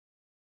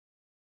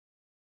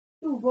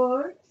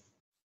towards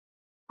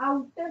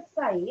outer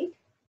side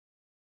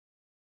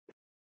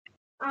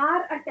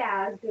are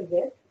attached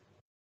with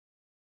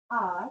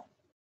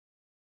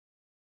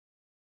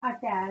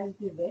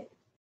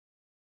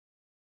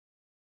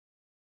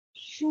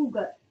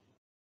sugar,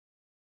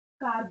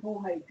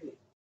 carbohydrate.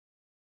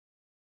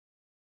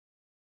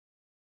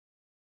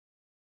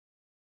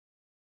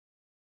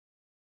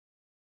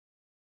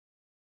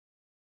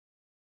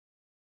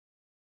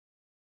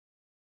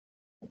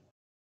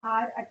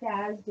 Are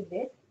attached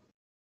with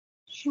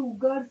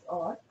sugars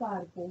or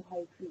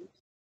carbohydrates.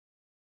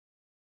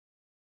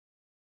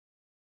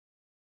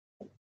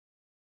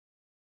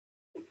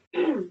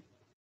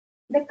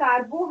 The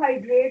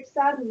carbohydrates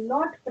are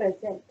not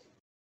present.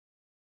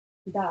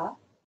 The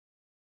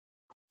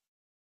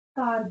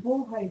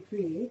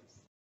carbohydrates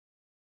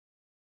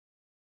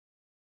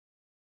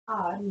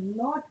are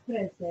not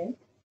present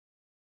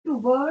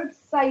towards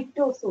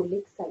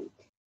cytosolic site.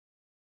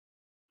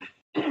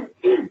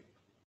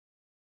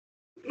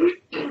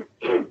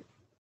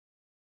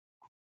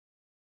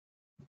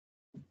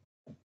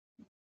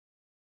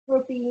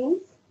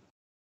 Proteins,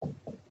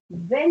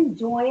 when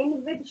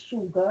joined with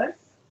sugars,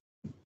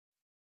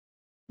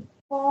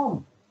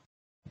 form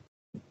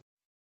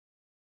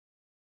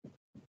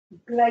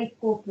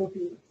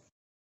glycoproteins.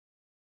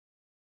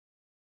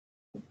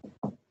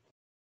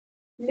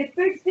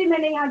 Lipids भी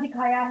मैंने यहाँ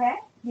दिखाया है,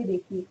 ये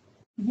देखिए,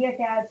 ये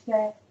attached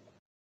है,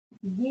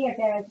 ये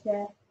अटैच्ड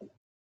है।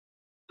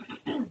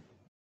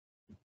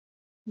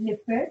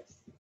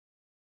 Lipids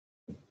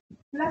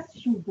plus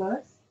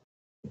sugars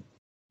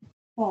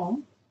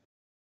form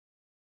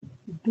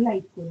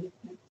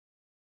glycolipids.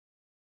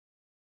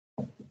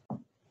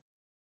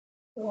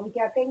 तो हम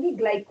क्या कहेंगे,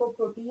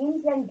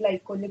 glycoproteins and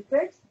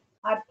glycolipids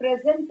are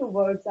present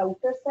towards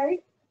outer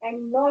side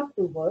and not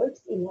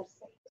towards inner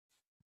side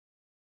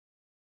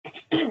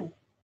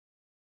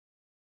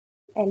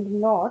and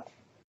not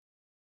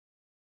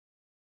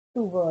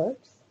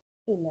towards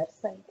inner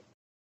side.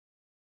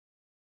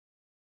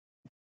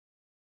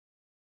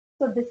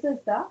 So this is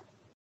the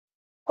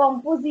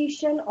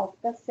composition of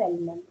the cell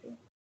membrane.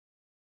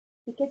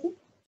 ठीक है जी।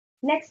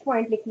 Next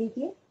point लिख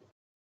लीजिए,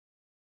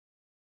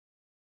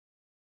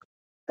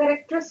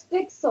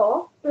 characteristics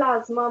of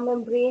plasma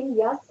membrane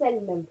या cell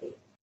membrane.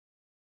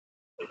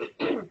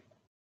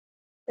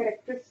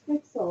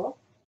 Characteristics of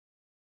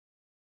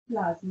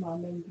plasma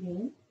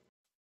membrane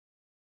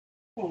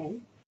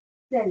and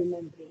cell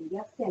membrane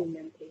या cell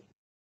membrane.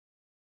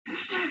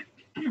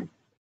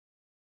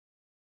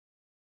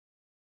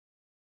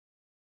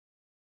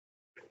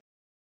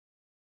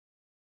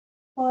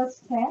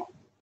 First है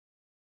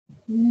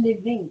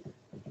living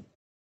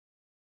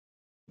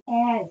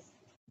as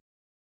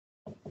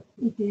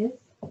it is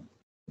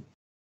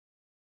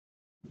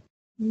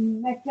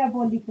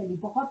metabolically,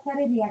 बहुत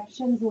सारे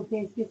reactions होते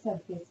हैं इसके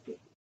सरफेस पे,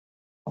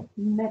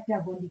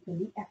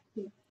 मेटाबॉलिकली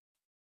एक्टिव।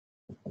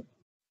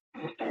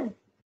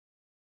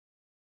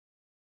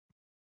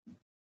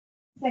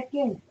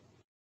 सेकेंड,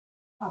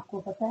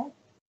 आपको पता है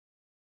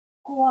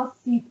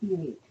क्वासी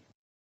फ्लूइड,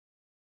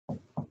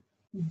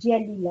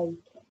 जेली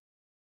लाइक है।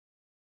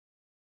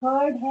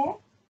 थर्ड है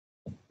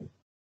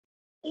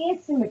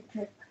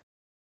asymmetric,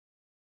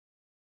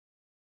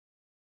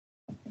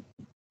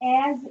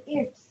 as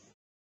its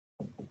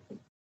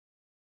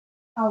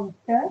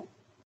outer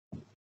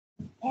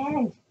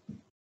and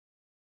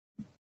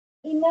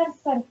inner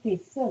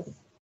surfaces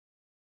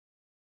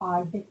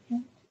are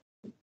different।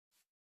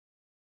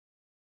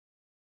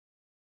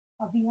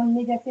 अभी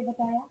हमने जैसे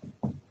बताया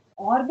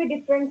और भी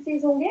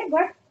डिफरेंसेस होंगे,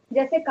 बट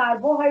जैसे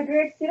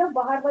कार्बोहाइड्रेट सिर्फ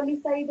बाहर वाली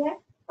साइड है,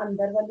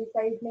 अंदर वाली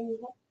साइड नहीं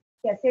है।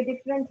 कैसे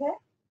डिफरेंट है?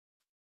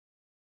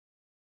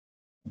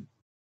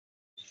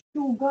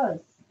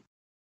 Sugars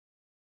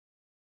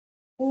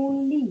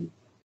only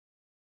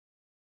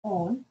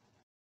on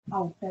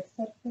outer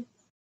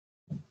surface,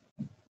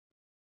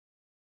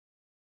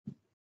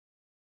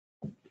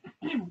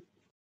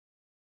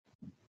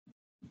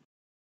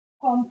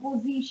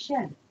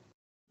 composition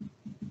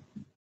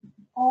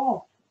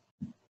of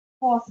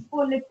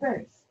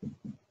phospholipids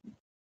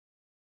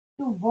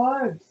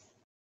towards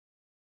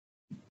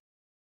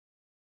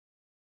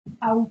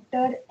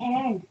outer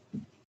and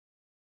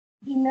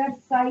inner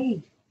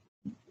side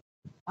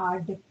are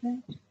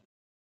different।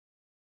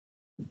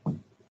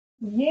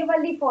 ये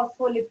वाली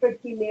फॉस्फोलिपिड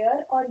की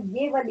लेयर और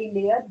ये वाली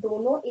लेयर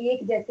दोनों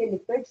एक जैसे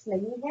लिपिड्स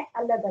नहीं है,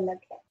 अलग अलग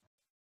है।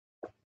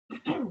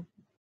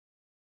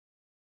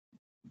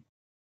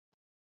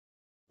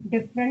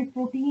 different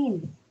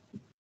proteins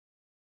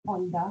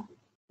on the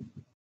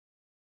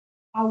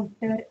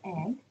outer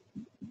and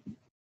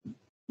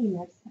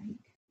inner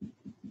side,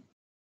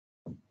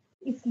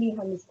 इसलिए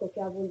हम इसको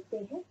क्या बोलते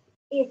हैं?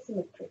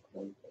 एसिमेट्रिक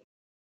बोलते हैं।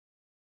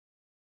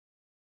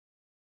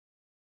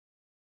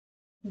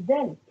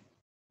 then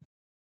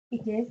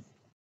it is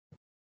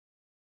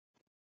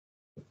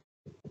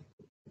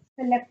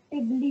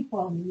selectively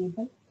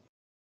permeable,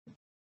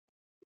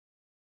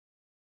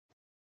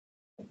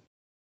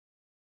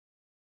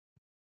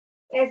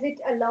 as it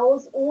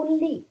allows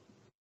only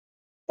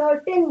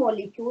certain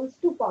molecules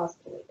to pass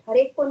through it, हर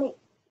एक को नहीं।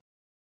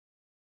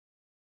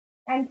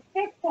 and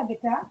fifth है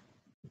बेटा,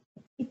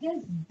 it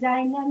is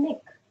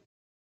dynamic,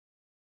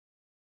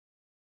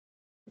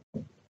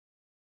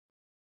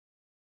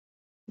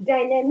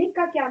 डायनेमिक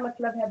का क्या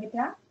मतलब है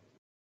बेटा?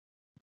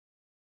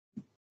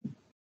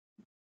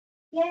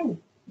 can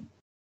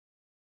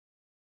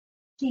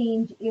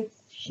change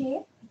its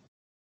shape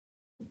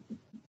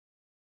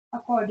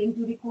according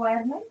to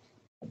requirement,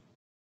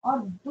 और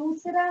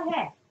दूसरा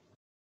है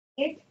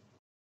it,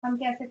 हम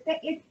कह सकते हैं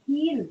it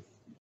heals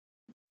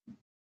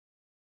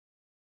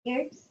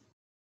its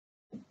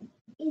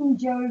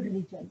injured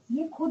regions,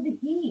 ये खुद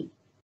ही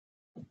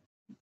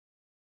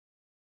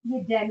ये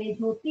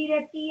डैमेज होती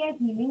रहती है,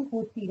 हीलिंग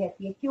होती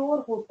रहती है, क्योर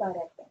होता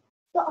रहता है,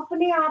 तो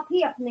अपने आप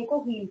ही अपने को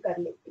हील कर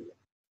लेती है।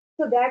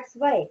 So that's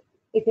why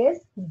it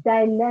is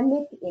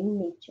dynamic in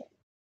nature.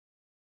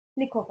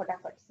 लिखो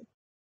फटाफट से।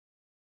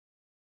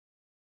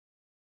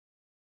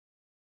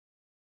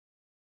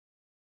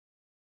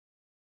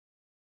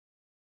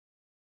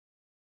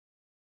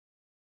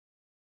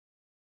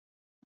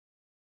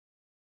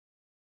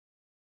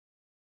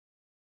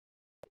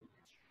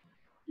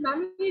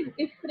 मैम ये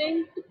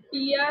different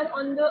PR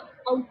on the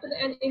outer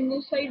and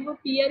inner side, वो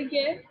पीआर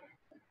क्या है?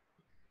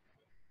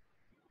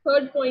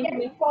 थर्ड पॉइंट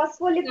में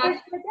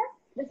फॉस्फोलिपिड्स बेटा,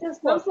 दिस इज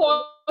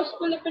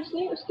फॉस्फोलिपिड्स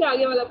नहीं, उसके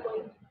आगे वाला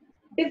पॉइंट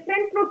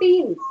डिफरेंट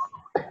प्रोटीन्स,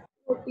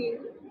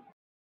 प्रोटीन।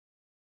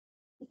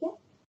 ठीक है।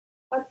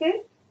 और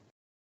फिर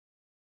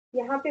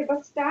यहाँ पे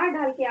बस स्टार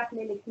डाल के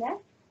आपने लिखना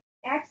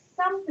है at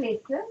some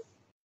places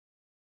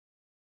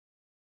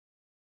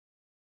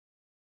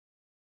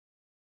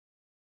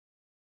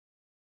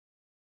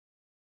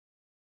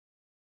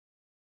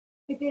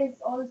it is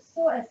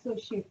also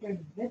associated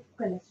with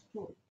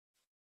cholesterol।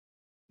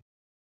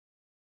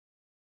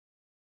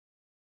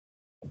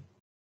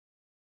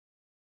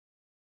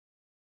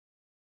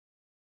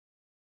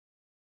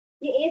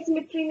 ये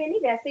एसिमेट्री में नहीं,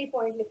 वैसे ही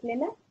पॉइंट लिख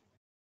लेना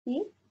कि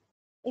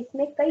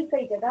इसमें कई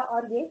कई जगह,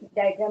 और ये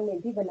डायग्राम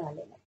में भी बना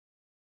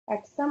लेना।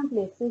 At some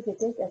places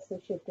it is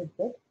associated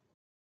with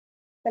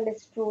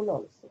cholesterol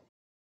also.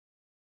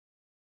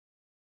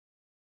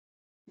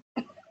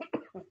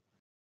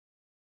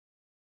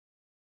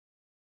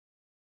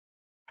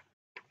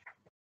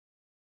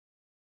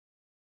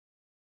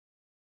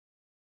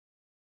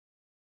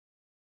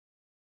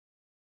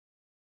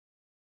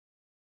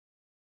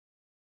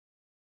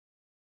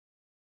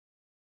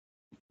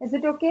 Is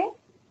it okay?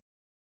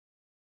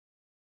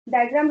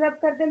 Diagram रब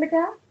कर दे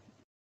बेटा।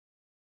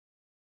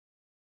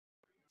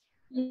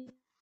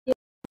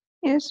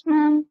 Yes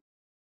ma'am.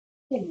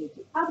 चलिए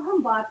जी, अब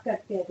हम बात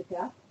करते हैं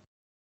बेटा,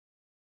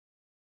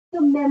 तो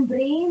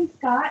मेम्ब्रेन्स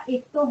का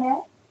एक तो है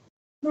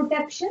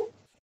प्रोटेक्शन,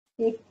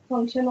 एक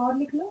फंक्शन और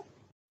लिख लो,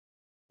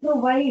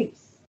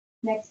 प्रोवाइड्स,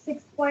 नेक्स्ट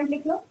 6 पॉइंट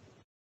लिख लो,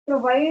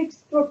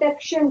 provides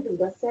protection to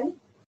the cell,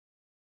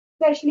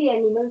 specially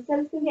animal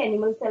cells, क्योंकि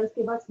एनिमल सेल्स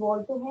के पास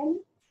वॉल तो है नहीं,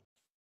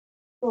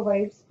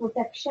 provides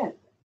protection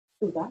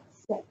to the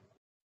cell.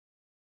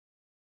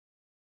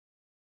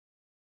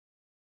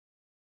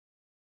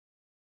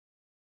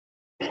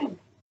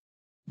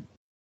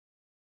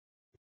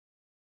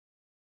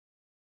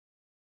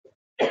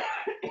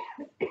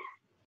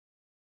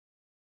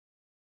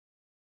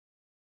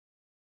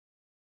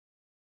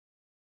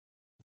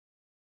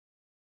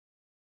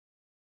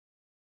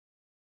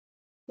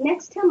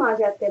 Next हम आ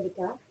जाते हैं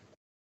बेटा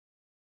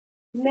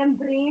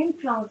मेम्ब्रेन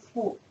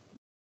ट्रांसपोर्ट।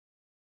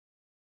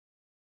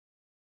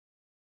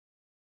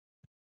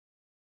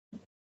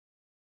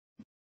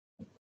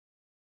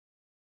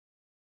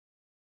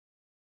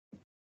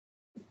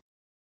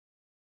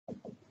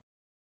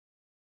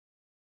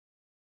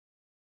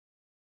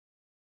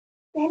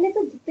 पहले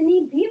तो जितनी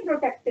भी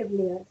प्रोटेक्टिव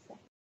लेयर्स है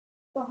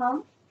तो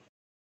हम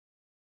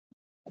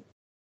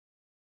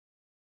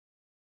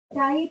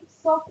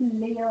types of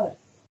layers,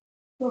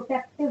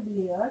 protective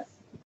layers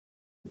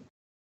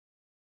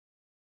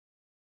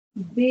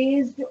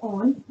based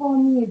on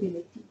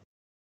permeability.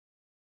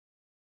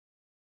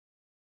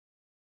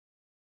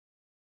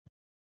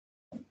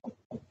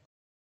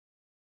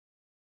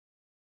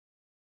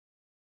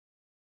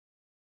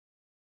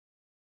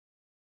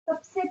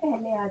 सबसे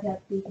पहले आ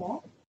जाती है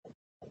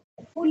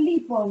फुल्ली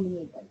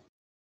परमिएबल।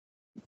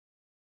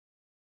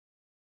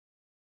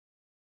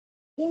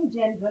 इन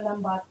जनरल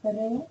हम बात कर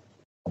रहे हैं,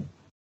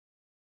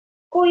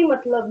 कोई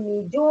मतलब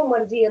नहीं, जो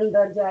मर्जी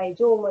अंदर जाए,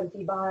 जो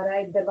मर्जी बाहर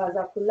आए,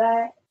 दरवाजा खुला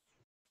है,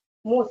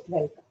 मोस्ट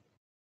वेलकम।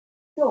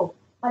 तो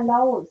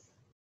allows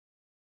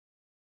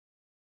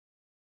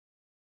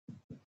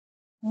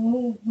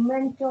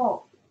movement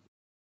of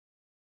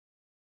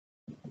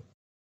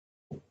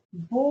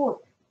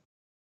both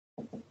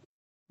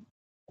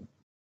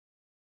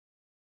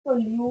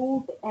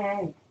solute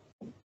and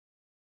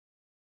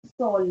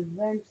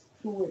solvents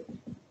through it,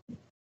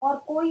 और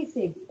कोई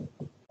से भी,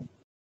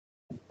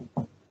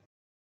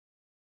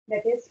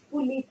 that is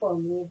fully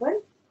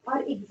permeable।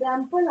 और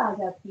एग्जाम्पल आ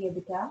जाती है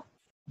बेटा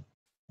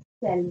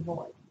cell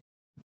wall.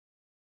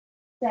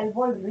 Cell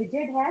wall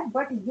rigid है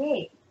बट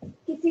ये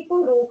किसी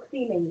को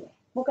रोकती नहीं है,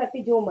 वो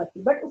कहती जो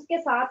मर्जी, बट उसके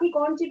साथ ही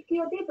कौन चिपकी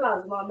होती है,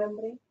 प्लाज्मा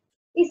मेम्ब्रेन।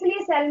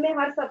 इसलिए सेल में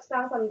हर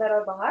सब्सटेंस अंदर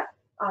और बाहर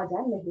आ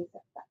जा नहीं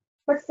सकता।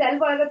 बट सेल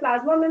वॉल अगर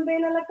प्लाज्मा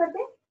मेम्ब्रेन अलग करते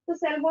हैं तो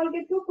सेल वॉल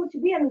के थ्रू कुछ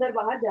भी अंदर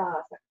बाहर जा आ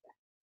सकता है।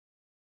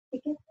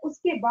 ठीक है,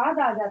 उसके बाद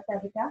आ जाता है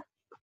बेटा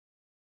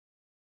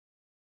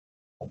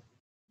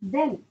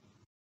then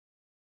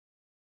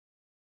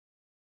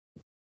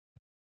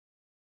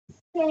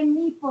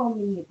semi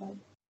permeable.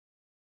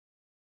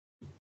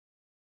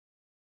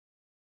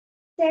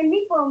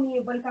 Semi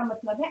permeable का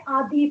मतलब है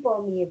आधी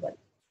permeable,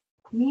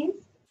 means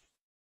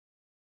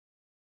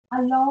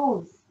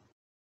allows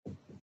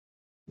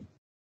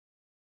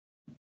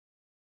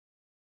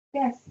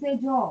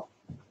passage of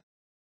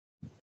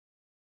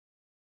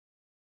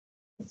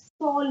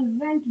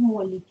solvent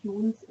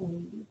molecules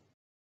only।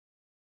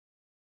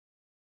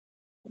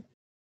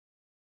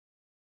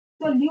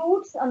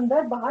 Solutes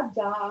अंदर बाहर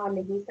जा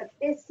नहीं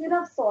सकते,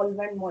 सिर्फ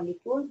सॉल्वेंट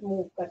मॉलिक्यूल्स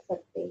मूव कर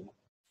सकते हैं।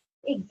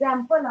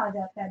 एग्जाम्पल आ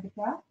जाता है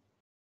बेटा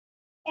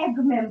एग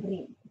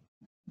मेम्ब्रेन।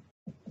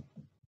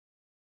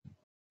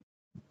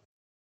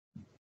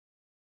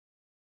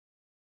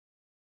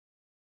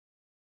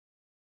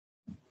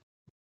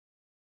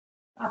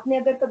 आपने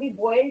अगर कभी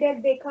बॉइल्ड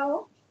एग देखा हो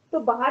तो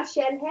बाहर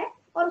शेल है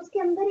और उसके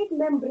अंदर एक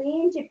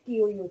मेम्ब्रेन चिपकी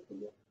हुई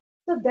होती है,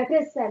 तो दैट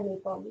इज सेमी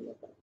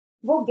परमिएबल।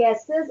 वो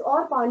गैसेस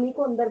और पानी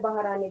को अंदर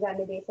बाहर आने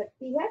जाने दे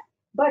सकती है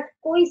बट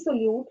कोई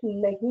सोल्यूट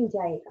नहीं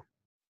जाएगा।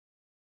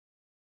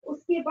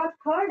 उसके बाद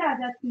थर्ड आ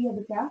जाती है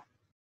बेटा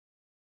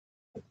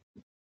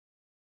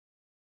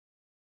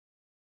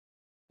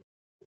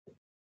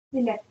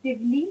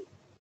सिलेक्टिवली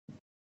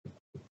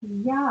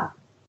या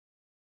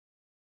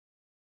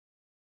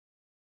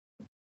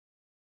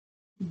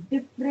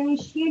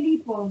डिफरेंशियली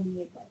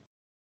परमिएबल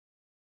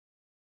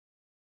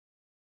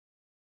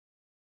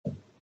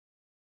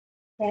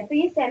है, तो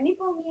ये सेमी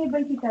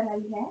परमिएबल की तरह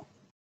ही है।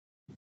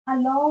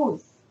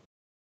 Allows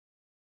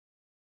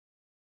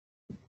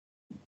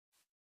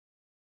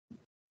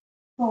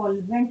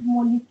solvent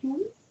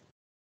molecules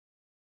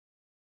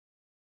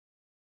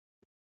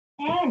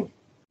and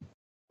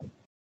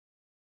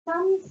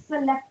some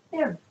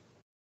selective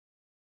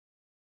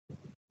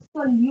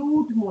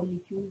solute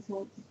molecules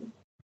also।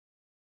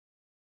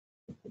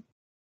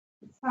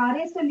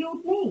 सारे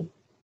solute नहीं,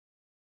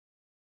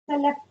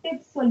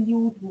 selective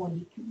solute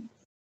molecules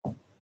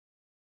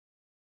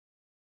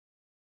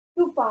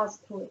to pass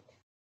through it,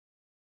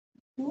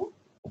 to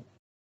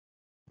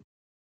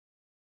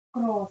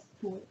cross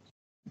through it।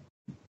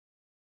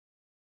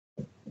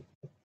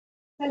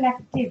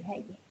 Selective है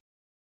ये,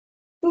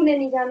 तूने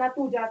नहीं जाना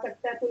तू जा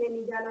सकता है, तूने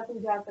नहीं जाना तू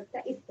जा सकता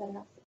है, इस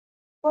तरह से।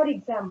 For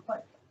example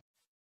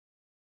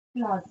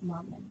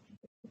plasma membrane.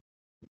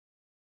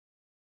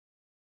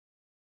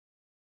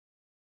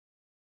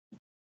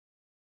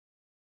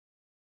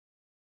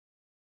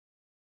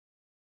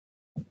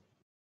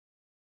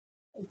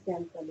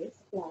 example is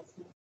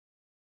plasma.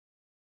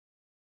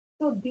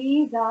 So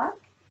these are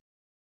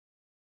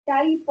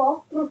type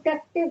of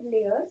protective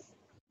layers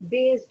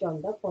based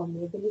on the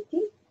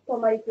permeability. तो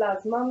हमारी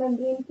प्लाज्मा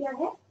मेम्ब्रेन क्या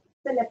है?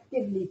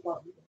 Selectively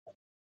permeable.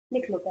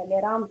 लिख लो पहले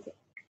आराम से.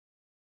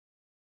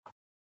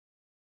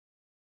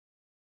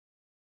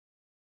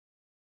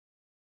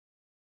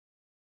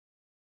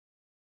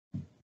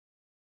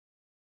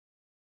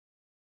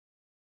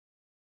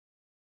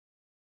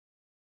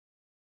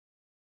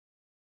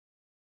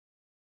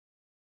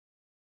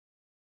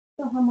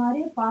 तो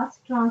हमारे पास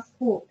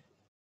ट्रांसपोर्ट,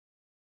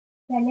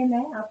 पहले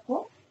मैं आपको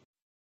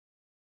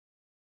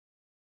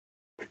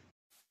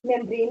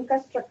मेम्ब्रेन का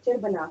स्ट्रक्चर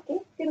बना के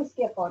फिर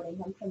उसके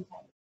अकॉर्डिंग हम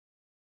समझाएंगे.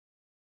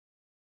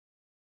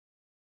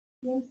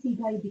 ये हम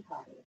सीधा ही दिखा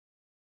रहे हैं.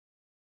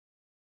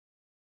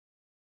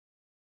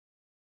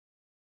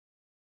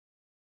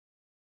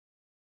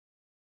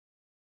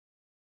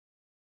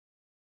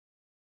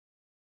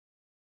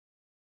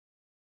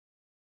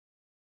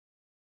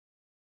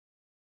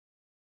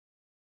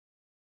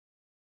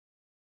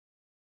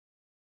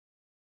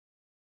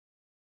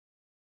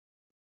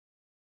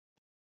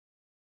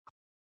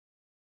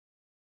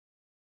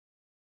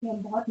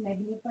 हम बहुत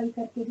मैग्नीफाई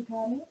करके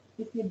दिखा रहे हैं,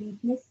 इसलिए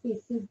बीच में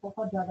स्पेसेस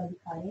बहुत ज्यादा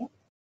दिखा रहे हैं,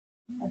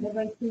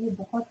 अदरवाइज तो ये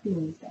बहुत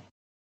क्लोज है.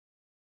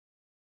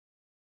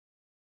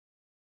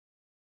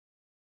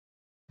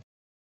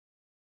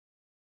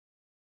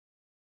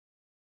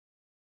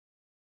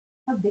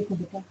 अब देखो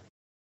बेटा,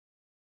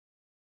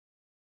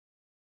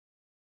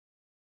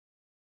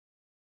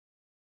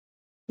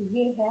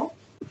 ये है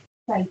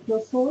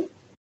साइटोसोल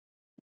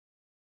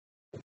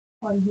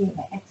और ये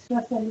है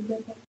एक्स्ट्रा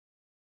सेलुलर.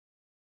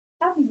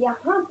 अब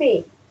यहाँ पे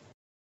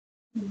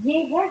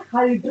ये है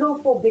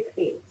हाइड्रोफोबिक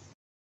टेल्स.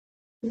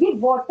 ये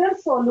वाटर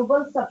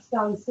सोलुबल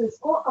सब्सटेंसेस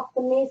को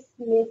अपने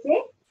में से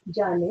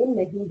जाने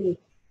नहीं देती.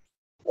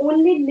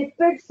 Only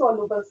lipid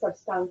soluble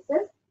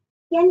substances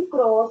can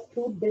cross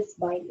through this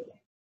bilayer.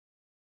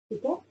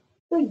 ठीक है.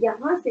 तो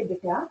यहाँ से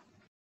बेटा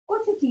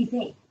कुछ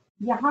चीजें,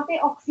 यहाँ पे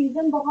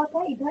ऑक्सीजन बहुत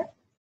है इधर,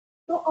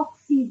 तो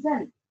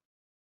ऑक्सीजन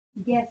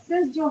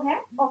गैसेस जो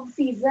है,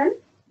 oxygen,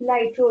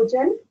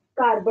 nitrogen,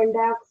 carbon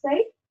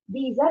dioxide,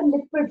 these are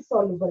lipid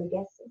soluble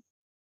gases.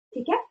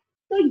 ठीक है.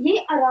 तो ये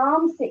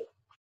आराम से,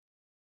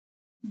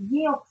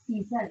 ये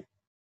ऑक्सीजन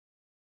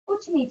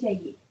कुछ नहीं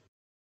चाहिए,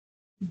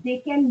 they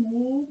can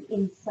move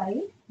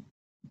inside.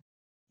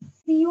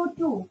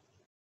 CO2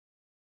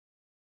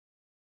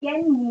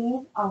 can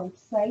move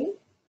outside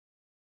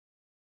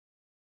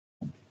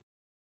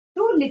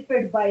through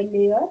lipid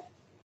bilayer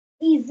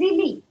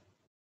easily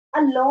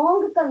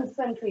along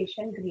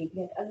concentration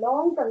gradient.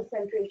 Along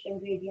concentration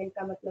gradient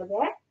का मतलब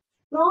है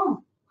from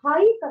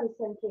high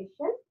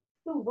concentration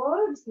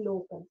towards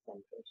low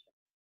concentration.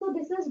 So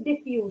this is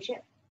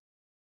diffusion.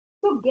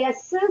 So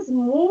gases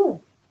move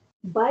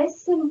by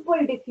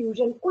simple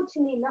diffusion. कुछ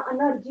नहीं, ना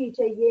energy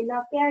चाहिए, ना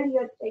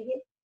career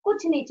चाहिए,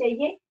 कुछ नहीं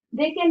चाहिए.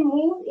 They can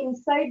move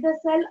inside the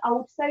cell,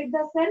 outside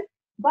the cell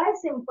by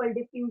simple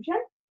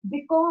diffusion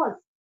because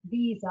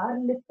these are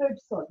lipid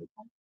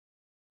soluble.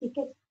 ठीक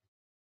है.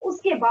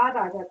 उसके बाद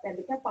आ जाता है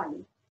बेटा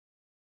पानी.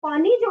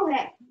 पानी जो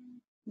है,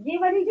 ये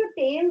वाली जो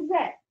टेल्स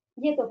है,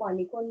 ये तो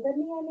पानी को अंदर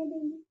नहीं आने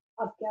देंगे.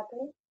 अब क्या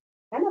करें,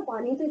 है ना.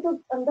 पानी तो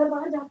अंदर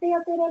बाहर जाते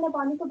आते रहना,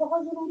 पानी तो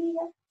बहुत जरूरी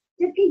है.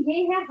 जबकि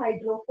ये है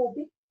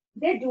hydrophobic,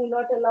 they do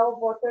not allow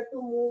water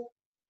to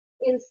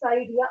move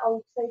inside या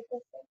आउटसाइड द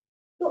सेल.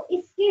 तो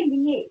इसके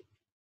लिए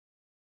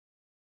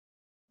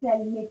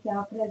सेल में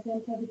क्या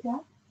प्रेजेंट है बेटा?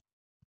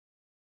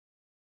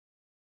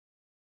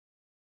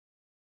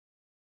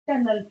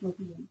 Tunnel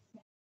protein.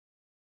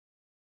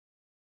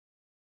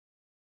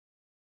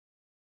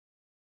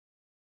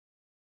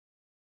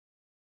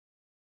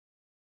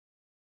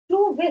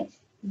 थ्रू विच,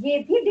 ये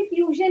भी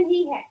डिफ्यूजन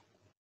ही है,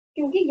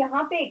 क्योंकि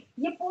यहाँ पे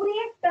ये पूरी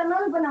एक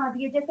टनल बना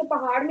दी है. जैसे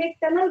पहाड़ में एक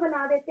टनल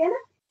बना देते हैं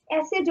ना,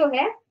 ऐसे जो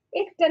है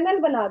एक टनल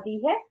बना दी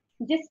है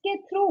जिसके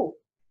through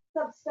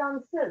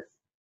substances,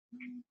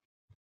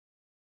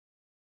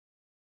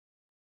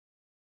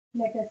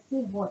 let us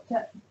say water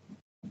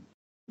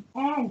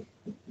and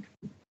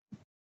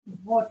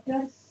water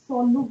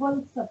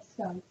soluble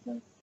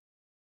substances,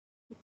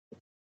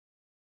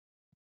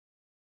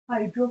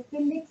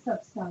 hydrophilic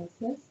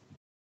substances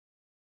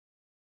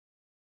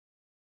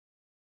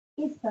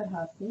इस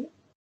तरह से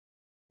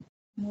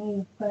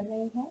मूव कर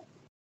रहे हैं.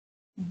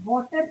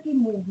 वाटर की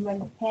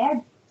मूवमेंट है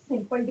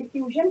simple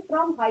diffusion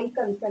from high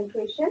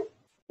concentration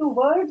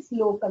towards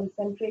low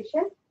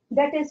concentration,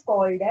 that is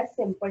called as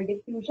simple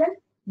diffusion.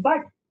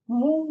 But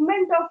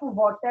movement of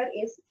water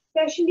is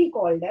specially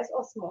called as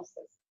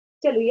osmosis.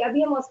 चलो ये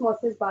अभी हम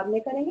ऑस्मोसिस बाद में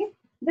करेंगे.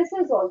 This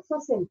is also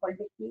simple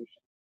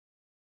diffusion.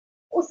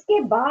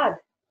 उसके बाद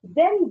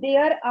देन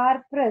देयर आर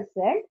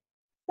प्रेजेंट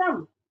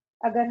सम,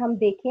 अगर हम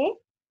देखें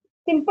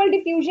सिंपल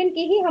डिफ्यूजन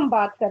की ही हम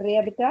बात कर रहे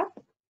हैं बेटा.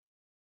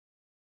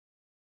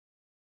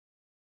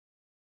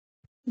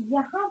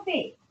 यहाँ पे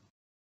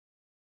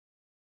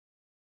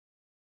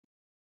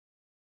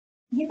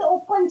ये तो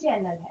ओपन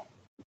चैनल है,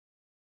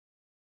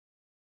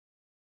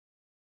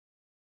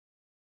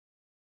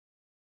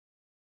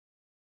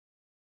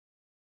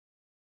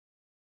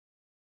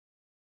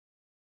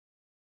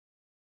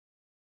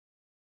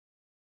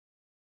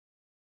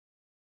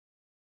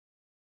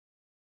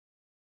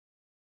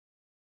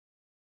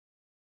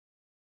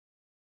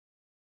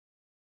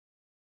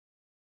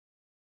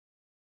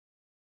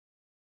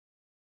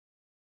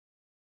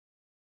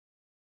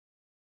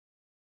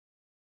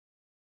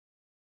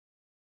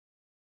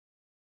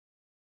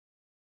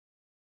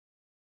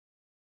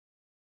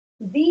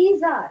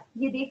 These are,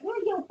 ये देख रहे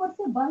हो ये ऊपर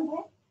से बंद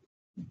है,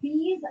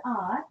 these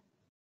are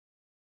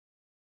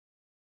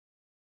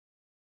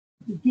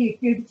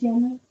gated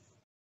channels.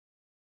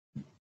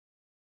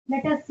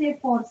 Let us say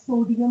for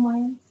sodium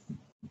ions,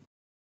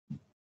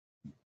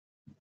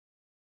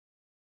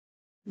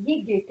 ये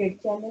gated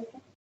channel है,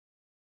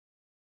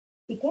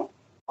 ठीक है।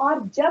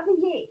 और जब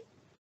ये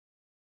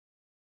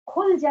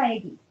खुल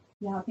जाएगी,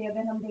 यहाँ पे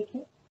अगर हम देखें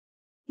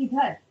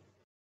इधर,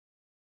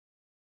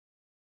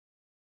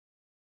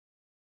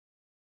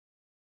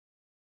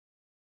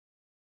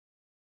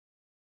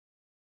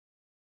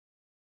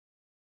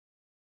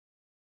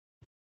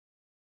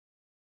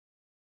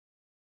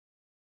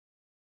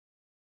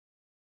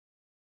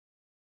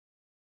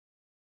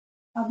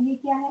 अब ये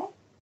क्या है,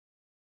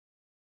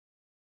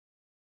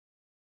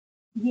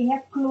 ये है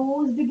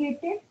क्लोज्ड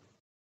गेटेड,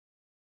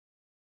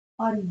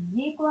 और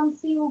ये कौन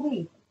सी हो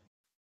गई,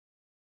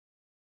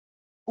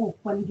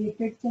 open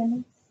gated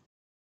channel,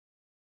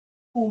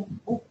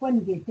 open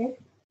gated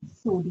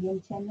sodium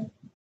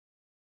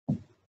channel.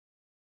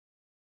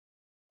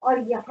 और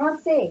यहां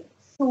से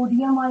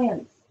सोडियम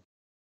आयंस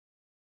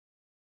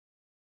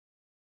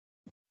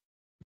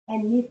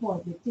Na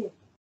पॉजिटिव,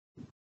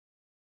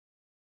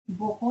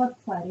 बहुत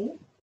सारे,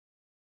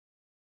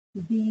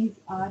 these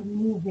are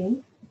moving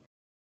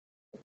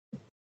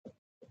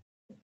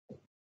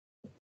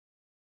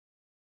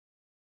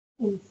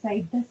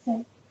inside the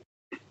cell।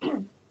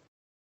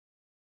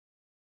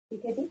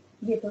 ठीक है जी,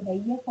 ये तो है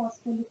ही है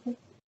phospholipid.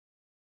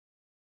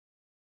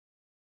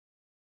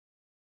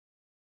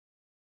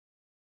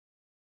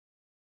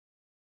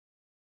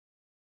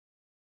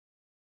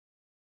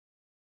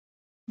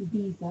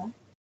 These are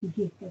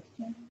gated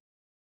channels।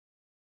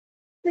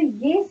 तो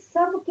ये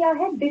सब क्या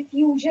है,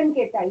 डिफ्यूजन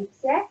के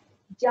टाइप्स है,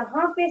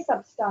 जहां पे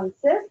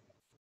सब्सटेंसेस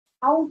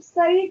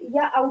आउटसाइड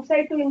या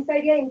आउटसाइड टू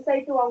इनसाइड या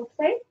inside to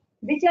outside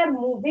which are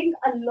moving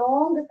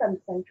along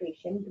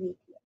concentration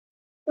gradient.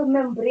 तो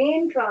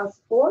मेम्ब्रेन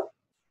ट्रांसपोर्ट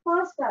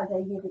फर्स्ट आ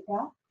जाइए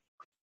बेटा,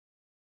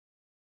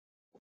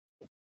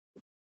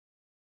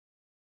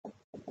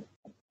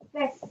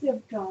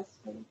 passive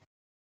transport.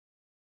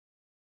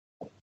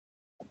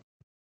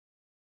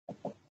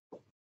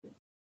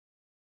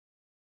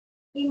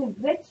 in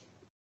which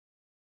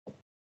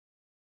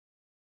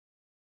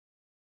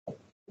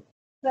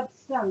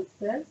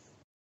substances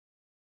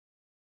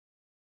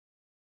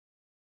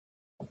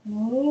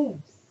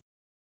moves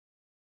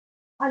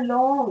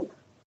along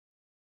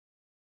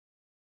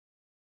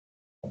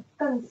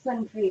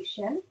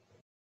concentration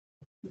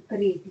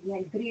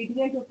gradient।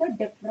 gradient होता है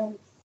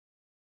difference,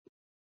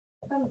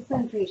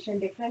 concentration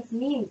difference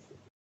means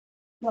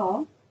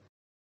from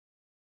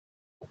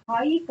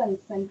high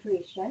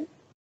concentration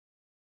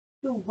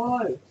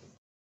towards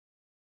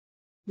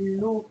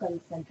low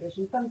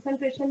concentration।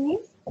 concentration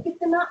means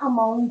कितना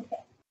amount है,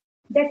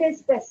 that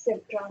is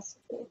passive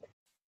transport।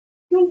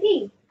 क्योंकि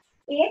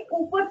एक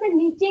ऊपर से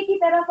नीचे की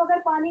तरफ अगर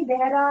पानी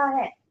बह रहा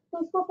है तो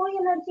उसको कोई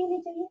एनर्जी नहीं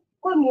चाहिए,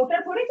 कोई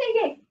मोटर थोड़ी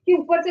चाहिए कि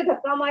ऊपर से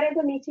धक्का मारे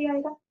तो नीचे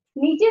आएगा।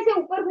 नीचे से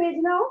ऊपर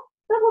भेजना हो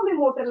तब हमें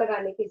मोटर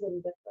लगाने की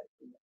जरूरत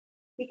पड़ती है,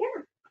 ठीक है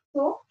ना।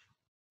 तो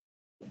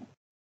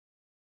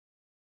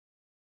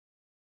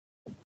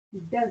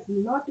does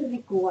not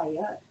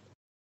require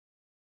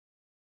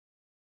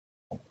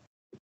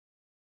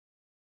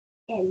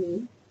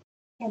any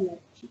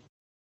energy।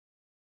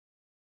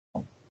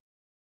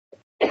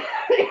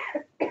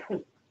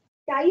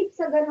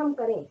 Types अगर हम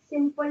करें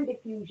सिंपल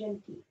डिफ्यूजन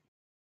की,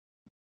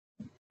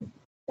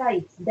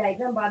 टाइप्स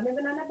डायग्राम बाद में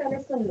बनाना, पहले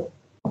सुन लो।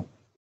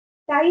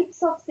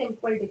 Types of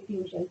simple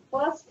diffusion,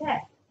 first है,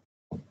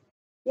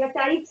 या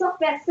types of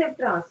passive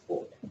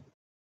transport.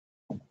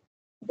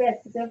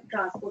 Passive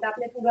transport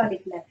आपने पूरा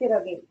लिखना है, फिर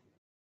अगेन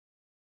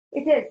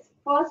इट इज,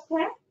 फर्स्ट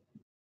है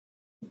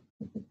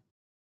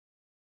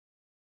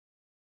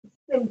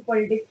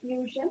सिंपल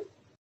डिफ्यूजन,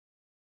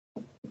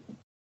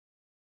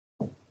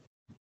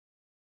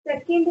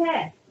 सेकंड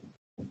है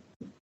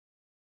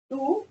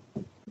टू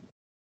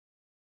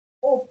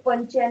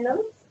ओपन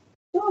चैनल्स,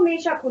 जो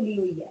हमेशा खुली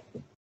हुई है,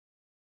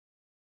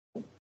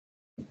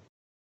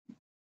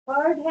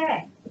 थर्ड है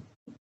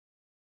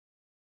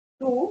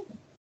टू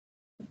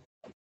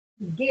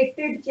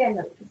गेटेड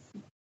चैनल्स,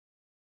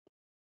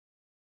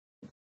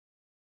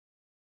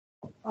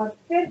 और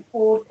फिर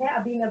फोर्थ है,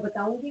 अभी मैं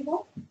बताऊंगी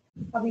वो,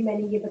 अभी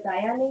मैंने ये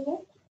बताया नहीं है,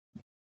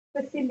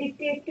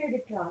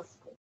 फैसिलिटेटेड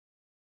ट्रांसपोर्ट।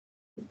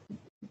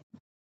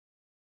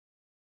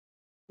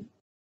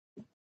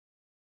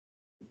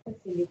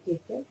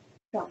 फैसिलिटेटेड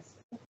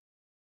ट्रांसपोर्ट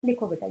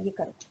लिखो बेटा, ये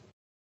करो।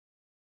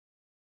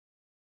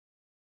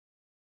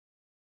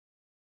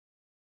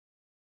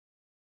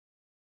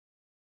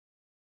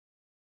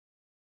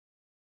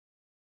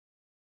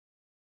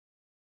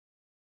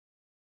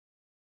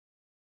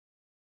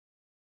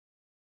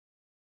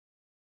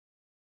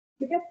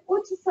 बेटा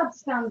कुछ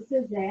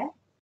सब्सटेंसेस है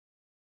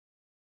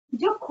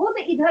जो खुद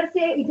इधर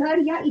से इधर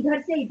या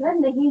इधर से इधर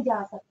नहीं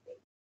जा सकते,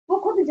 वो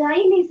खुद जा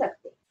ही नहीं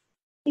सकते,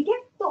 ठीक है,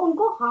 तो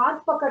उनको हाथ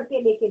पकड़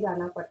के लेके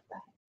जाना पड़ता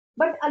है,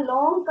 बट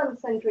अलोंग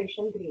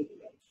कंसंट्रेशन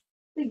ग्रेडियंट।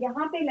 तो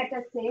यहाँ पे लेट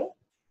अस से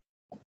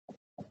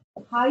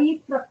हाई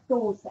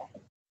फ्रक्टोज है,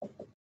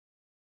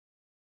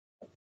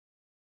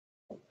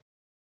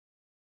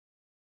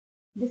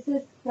 दिस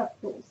इज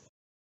फ्रक्टोज।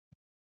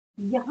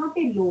 यहाँ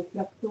पे लो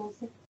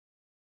फ्रक्टोज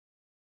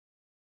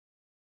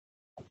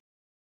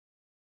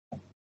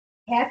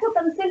है तो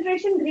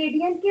कंसेंट्रेशन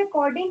ग्रेडियंट के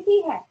अकॉर्डिंग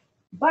ही है,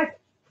 बट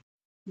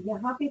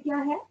यहाँ पे क्या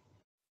है,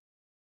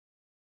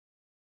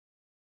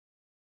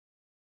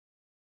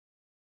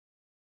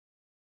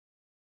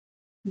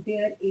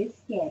 there is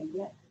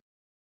career,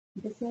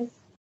 this is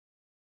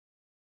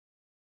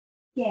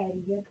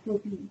carrier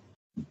protein.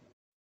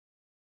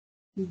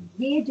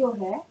 ये जो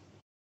है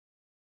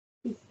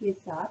इसके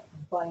साथ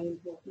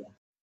बाइंड हो गया,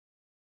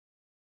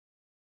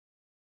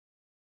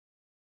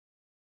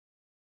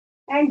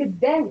 एंड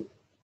देन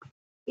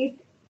इट,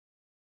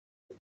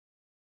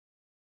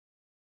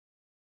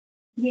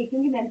 ये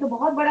क्योंकि मैंने तो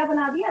बहुत बड़ा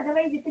बना दिया,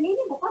 अदरवाइज इतनी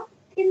नहीं, बहुत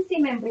थिन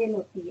सी मेम्ब्रेन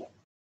होती है।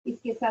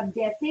 इसके साथ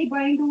जैसे ही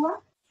बाइंड हुआ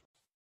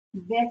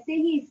वैसे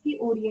ही इसकी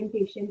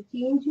ओरिएंटेशन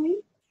चेंज हुई,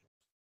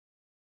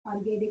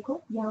 और ये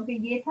देखो यहाँ पे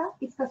ये था,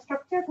 इसका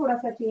स्ट्रक्चर थोड़ा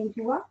सा चेंज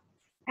हुआ,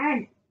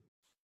 एंड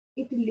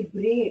इट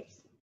लिबरेट्स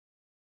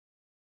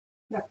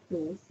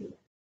फ्रक्टोज।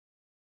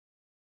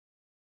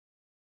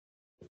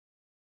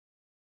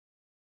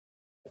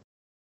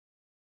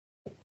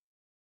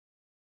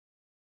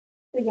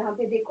 तो यहाँ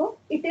पे देखो,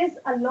 it is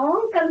a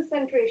long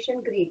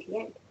concentration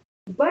gradient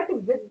but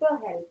with the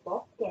help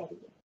of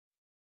career.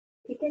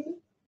 ठीक है जी,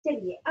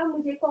 चलिए अब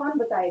मुझे कौन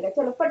बताएगा,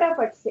 चलो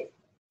फटाफट से,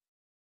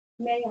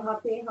 मैं यहाँ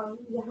पे, हम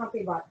यहाँ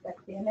पे बात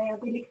करते हैं, मैं यहाँ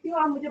पे लिखती हूँ,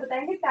 आप मुझे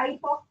बताएंगे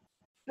type of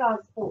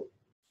transport,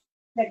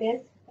 that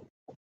is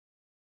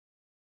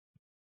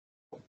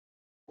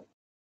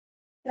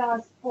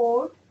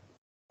transport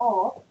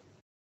of,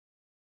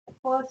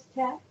 first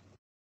है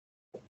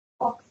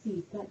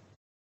ऑक्सीजन,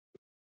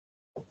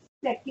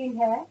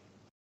 सेकंड है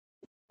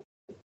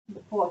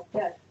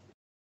वाटर,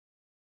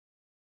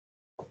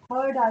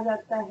 थर्ड आ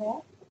जाता है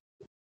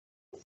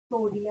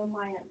सोडियम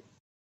आयन,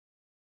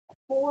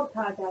 फोर्थ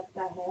आ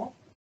जाता है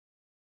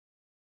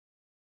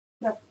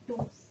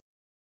फ्रक्टोज।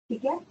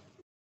 ठीक है,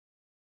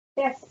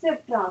 पैसिव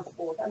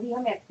ट्रांसपोर्ट, अभी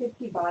हम एक्टिव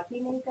की बात ही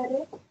नहीं कर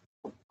रहे,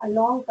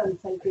 अलॉन्ग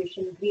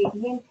कंसंट्रेशन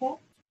ग्रेडियंट है।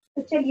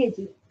 तो चलिए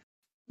जी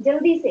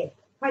जल्दी से,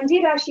 हाँ जी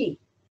राशि,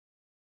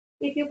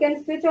 if you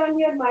can switch on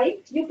your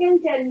mic you can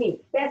tell me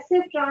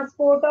passive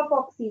transport of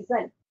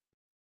oxygen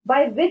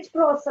by which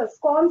process,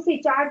 कौन सी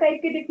चार टाइप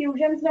की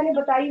डिफ्यूजन मैंने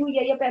बताई हुई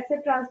है या पैसिव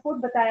ट्रांसपोर्ट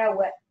बताया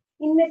हुआ है,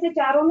 इनमें से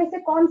चारों में से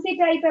कौन सी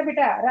टाइप है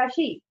बेटा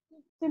राशि?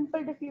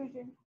 Simple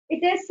diffusion.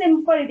 It is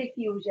simple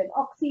diffusion,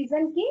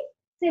 oxygen की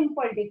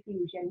सिंपल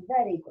डिफ्यूजन,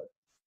 वेरी गुड।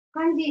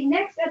 हाँ जी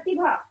नेक्स्ट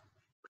अतिभा,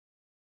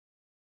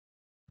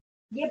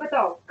 ये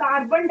बताओ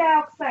कार्बन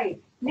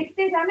डाइऑक्साइड,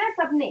 लिखते जाना है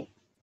सबने,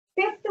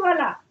 फिफ्थ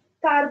वाला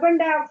कार्बन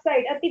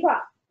डाइऑक्साइड, अतिभा,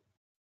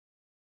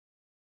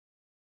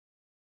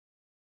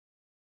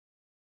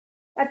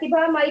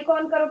 अतिभा माइक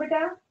ऑन करो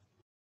बेटा।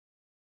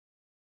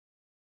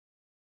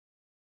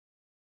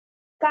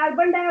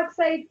 कार्बन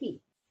डाइऑक्साइड की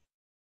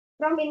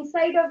from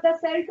inside of the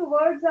cell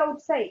towards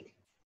outside,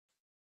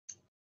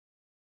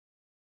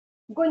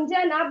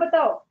 Gunjan आप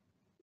बताओ।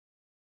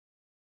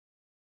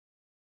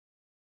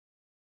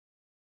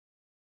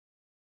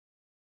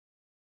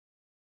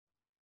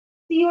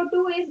 CO2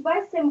 is by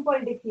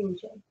simple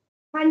diffusion।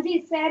 हाँ जी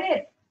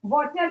सैरित,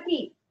 वाटर की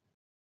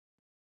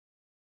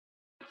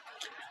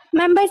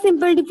मैम बाय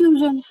सिंपल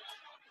डिफ्यूजन।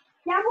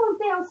 क्या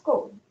बोलते हैं उसको?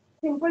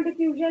 Simple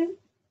diffusion,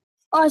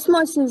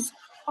 osmosis.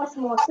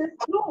 Osmosis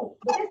through,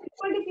 बेटा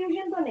सिंपल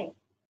डिफ्यूजन तो नहीं।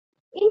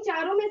 इन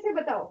चारों में से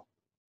बताओ।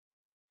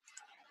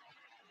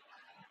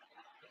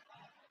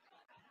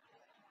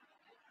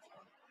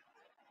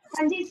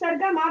 हाँ जी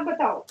सरगम आप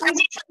बताओ,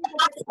 कोई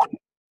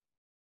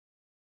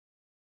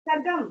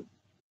सरगम।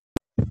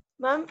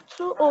 Ma'am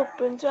through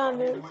open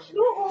channels.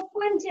 Through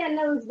open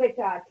channels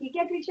बेटा, ठीक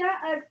है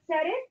कृषा,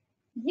 सैरित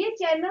ये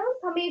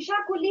चैनल्स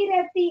हमेशा खुली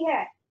रहती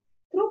है,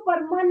 थ्रू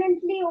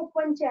परमानेंटली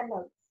ओपन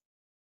चैनल्स।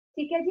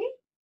 ठीक है जी,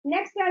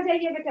 नेक्स्ट आ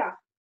जाइए बेटा,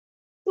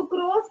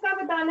 सुक्रोज का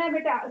बताना है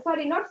बेटा,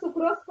 सॉरी नॉट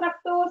सुक्रोज,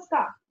 फ्रक्टोज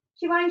का,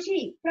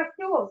 शिवांशी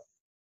फ्रक्टोज।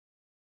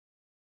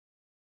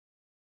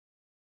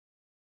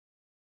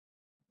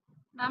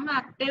 मैम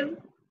एक्टिव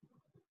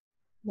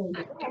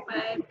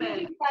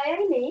बताया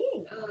ही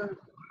नहीं।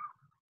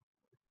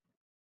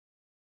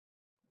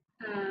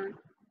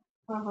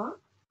 हाँ हाँ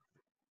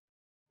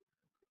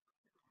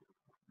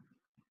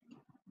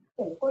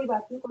चलो कोई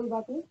बात नहीं, कोई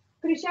बात नहीं।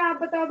 कृषा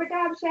आप बताओ बेटा,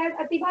 आप शायद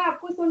अतिभा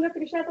आपको सुन रहे,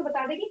 कृषा तो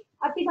बता देगी।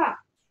 अतिभा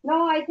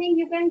now I think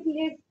you can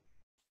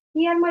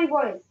hear my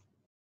voice.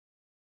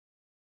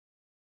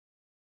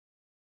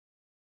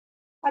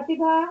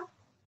 अतिभा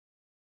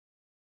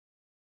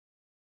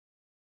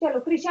चलो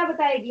कृषा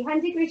बताएगी, हाँ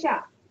जी Krisha.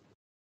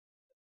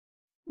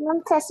 Ma'am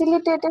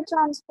facilitated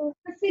transport.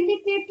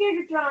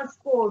 Facilitated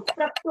transport,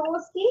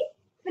 fructose की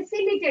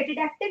फैसिलिटेटेड,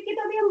 एक्टिव की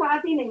तो अभी हम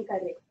बात ही नहीं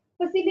कर रहे,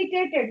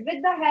 facilitated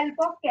with the help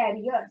of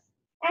carriers,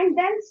 and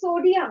then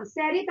sodium,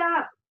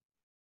 सैरिता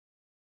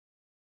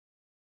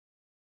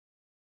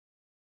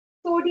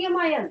sodium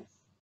ions,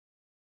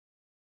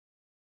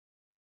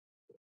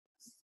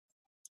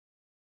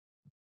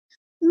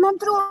 Ma'am,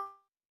 through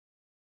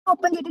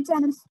open gated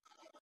channels.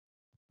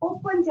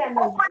 Open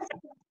channel,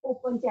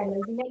 open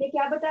channel मैंने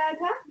क्या बताया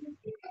था?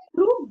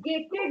 Through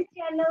gated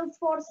channels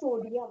for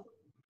sodium,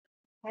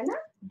 है ना?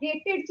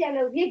 गेटेड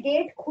चैनल, ये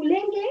गेट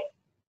खुलेंगे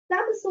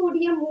तब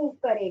सोडियम मूव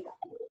करेगा,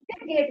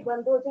 फिर गेट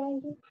बंद हो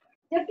जाएंगे।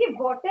 जबकि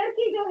वाटर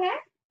की जो है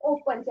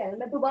ओपन चैनल,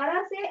 मैं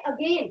दोबारा से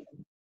अगेन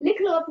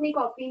लिख लो अपनी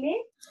कॉपी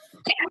में,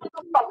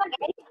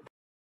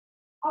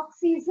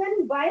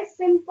 ऑक्सीजन बाय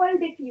सिंपल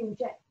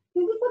डिफ्यूजन,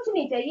 क्योंकि कुछ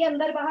नहीं चाहिए,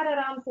 अंदर बाहर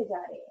आराम से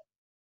जा रहे हैं।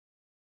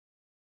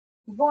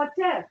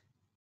 Water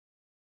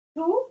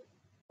through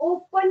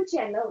open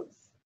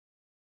channels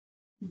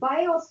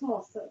bye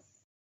osmosis,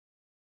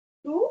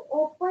 through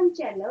open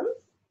channels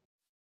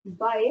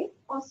bye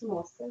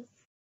osmosis.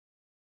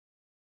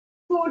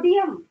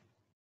 Sodium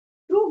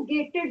through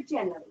gated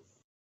channels,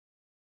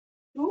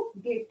 through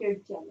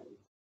gated channels.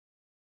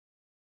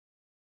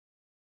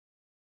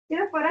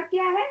 सिर्फ फर्क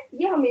क्या है,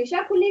 ये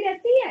हमेशा खुली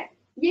रहती है,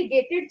 ये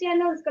गेटेड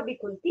चैनल्स कभी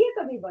खुलती है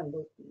कभी बंद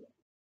होती है।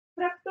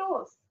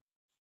 Fructose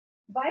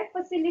bye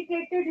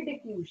facilitated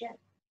diffusion,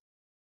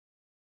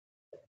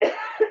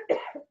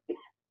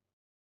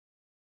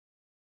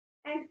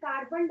 and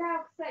carbon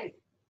dioxide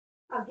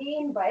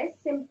again by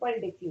simple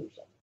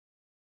diffusion.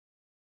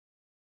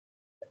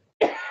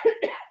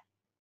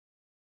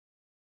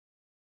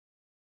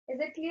 Is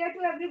it clear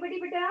to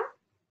everybody beta?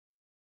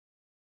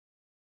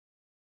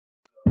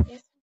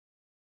 Yes.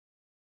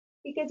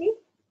 ठीक है जी।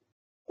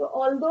 तो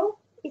ऑल्दो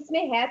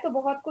इसमें है तो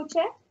बहुत कुछ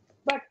है,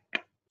 बट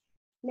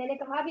मैंने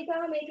कहा भी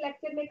था हम एक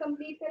लेक्चर में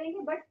कंप्लीट करेंगे,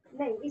 बट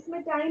नहीं,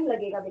 इसमें टाइम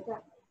लगेगा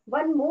बेटा।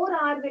 1 more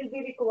hour will be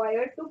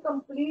required to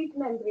complete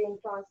membrane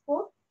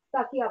transport,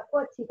 ताकि आपको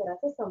अच्छी तरह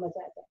से समझ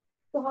आ जाए।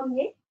 तो हम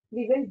ये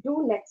we will do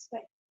next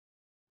time,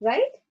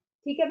 right?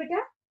 ठीक है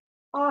बेटा।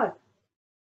 और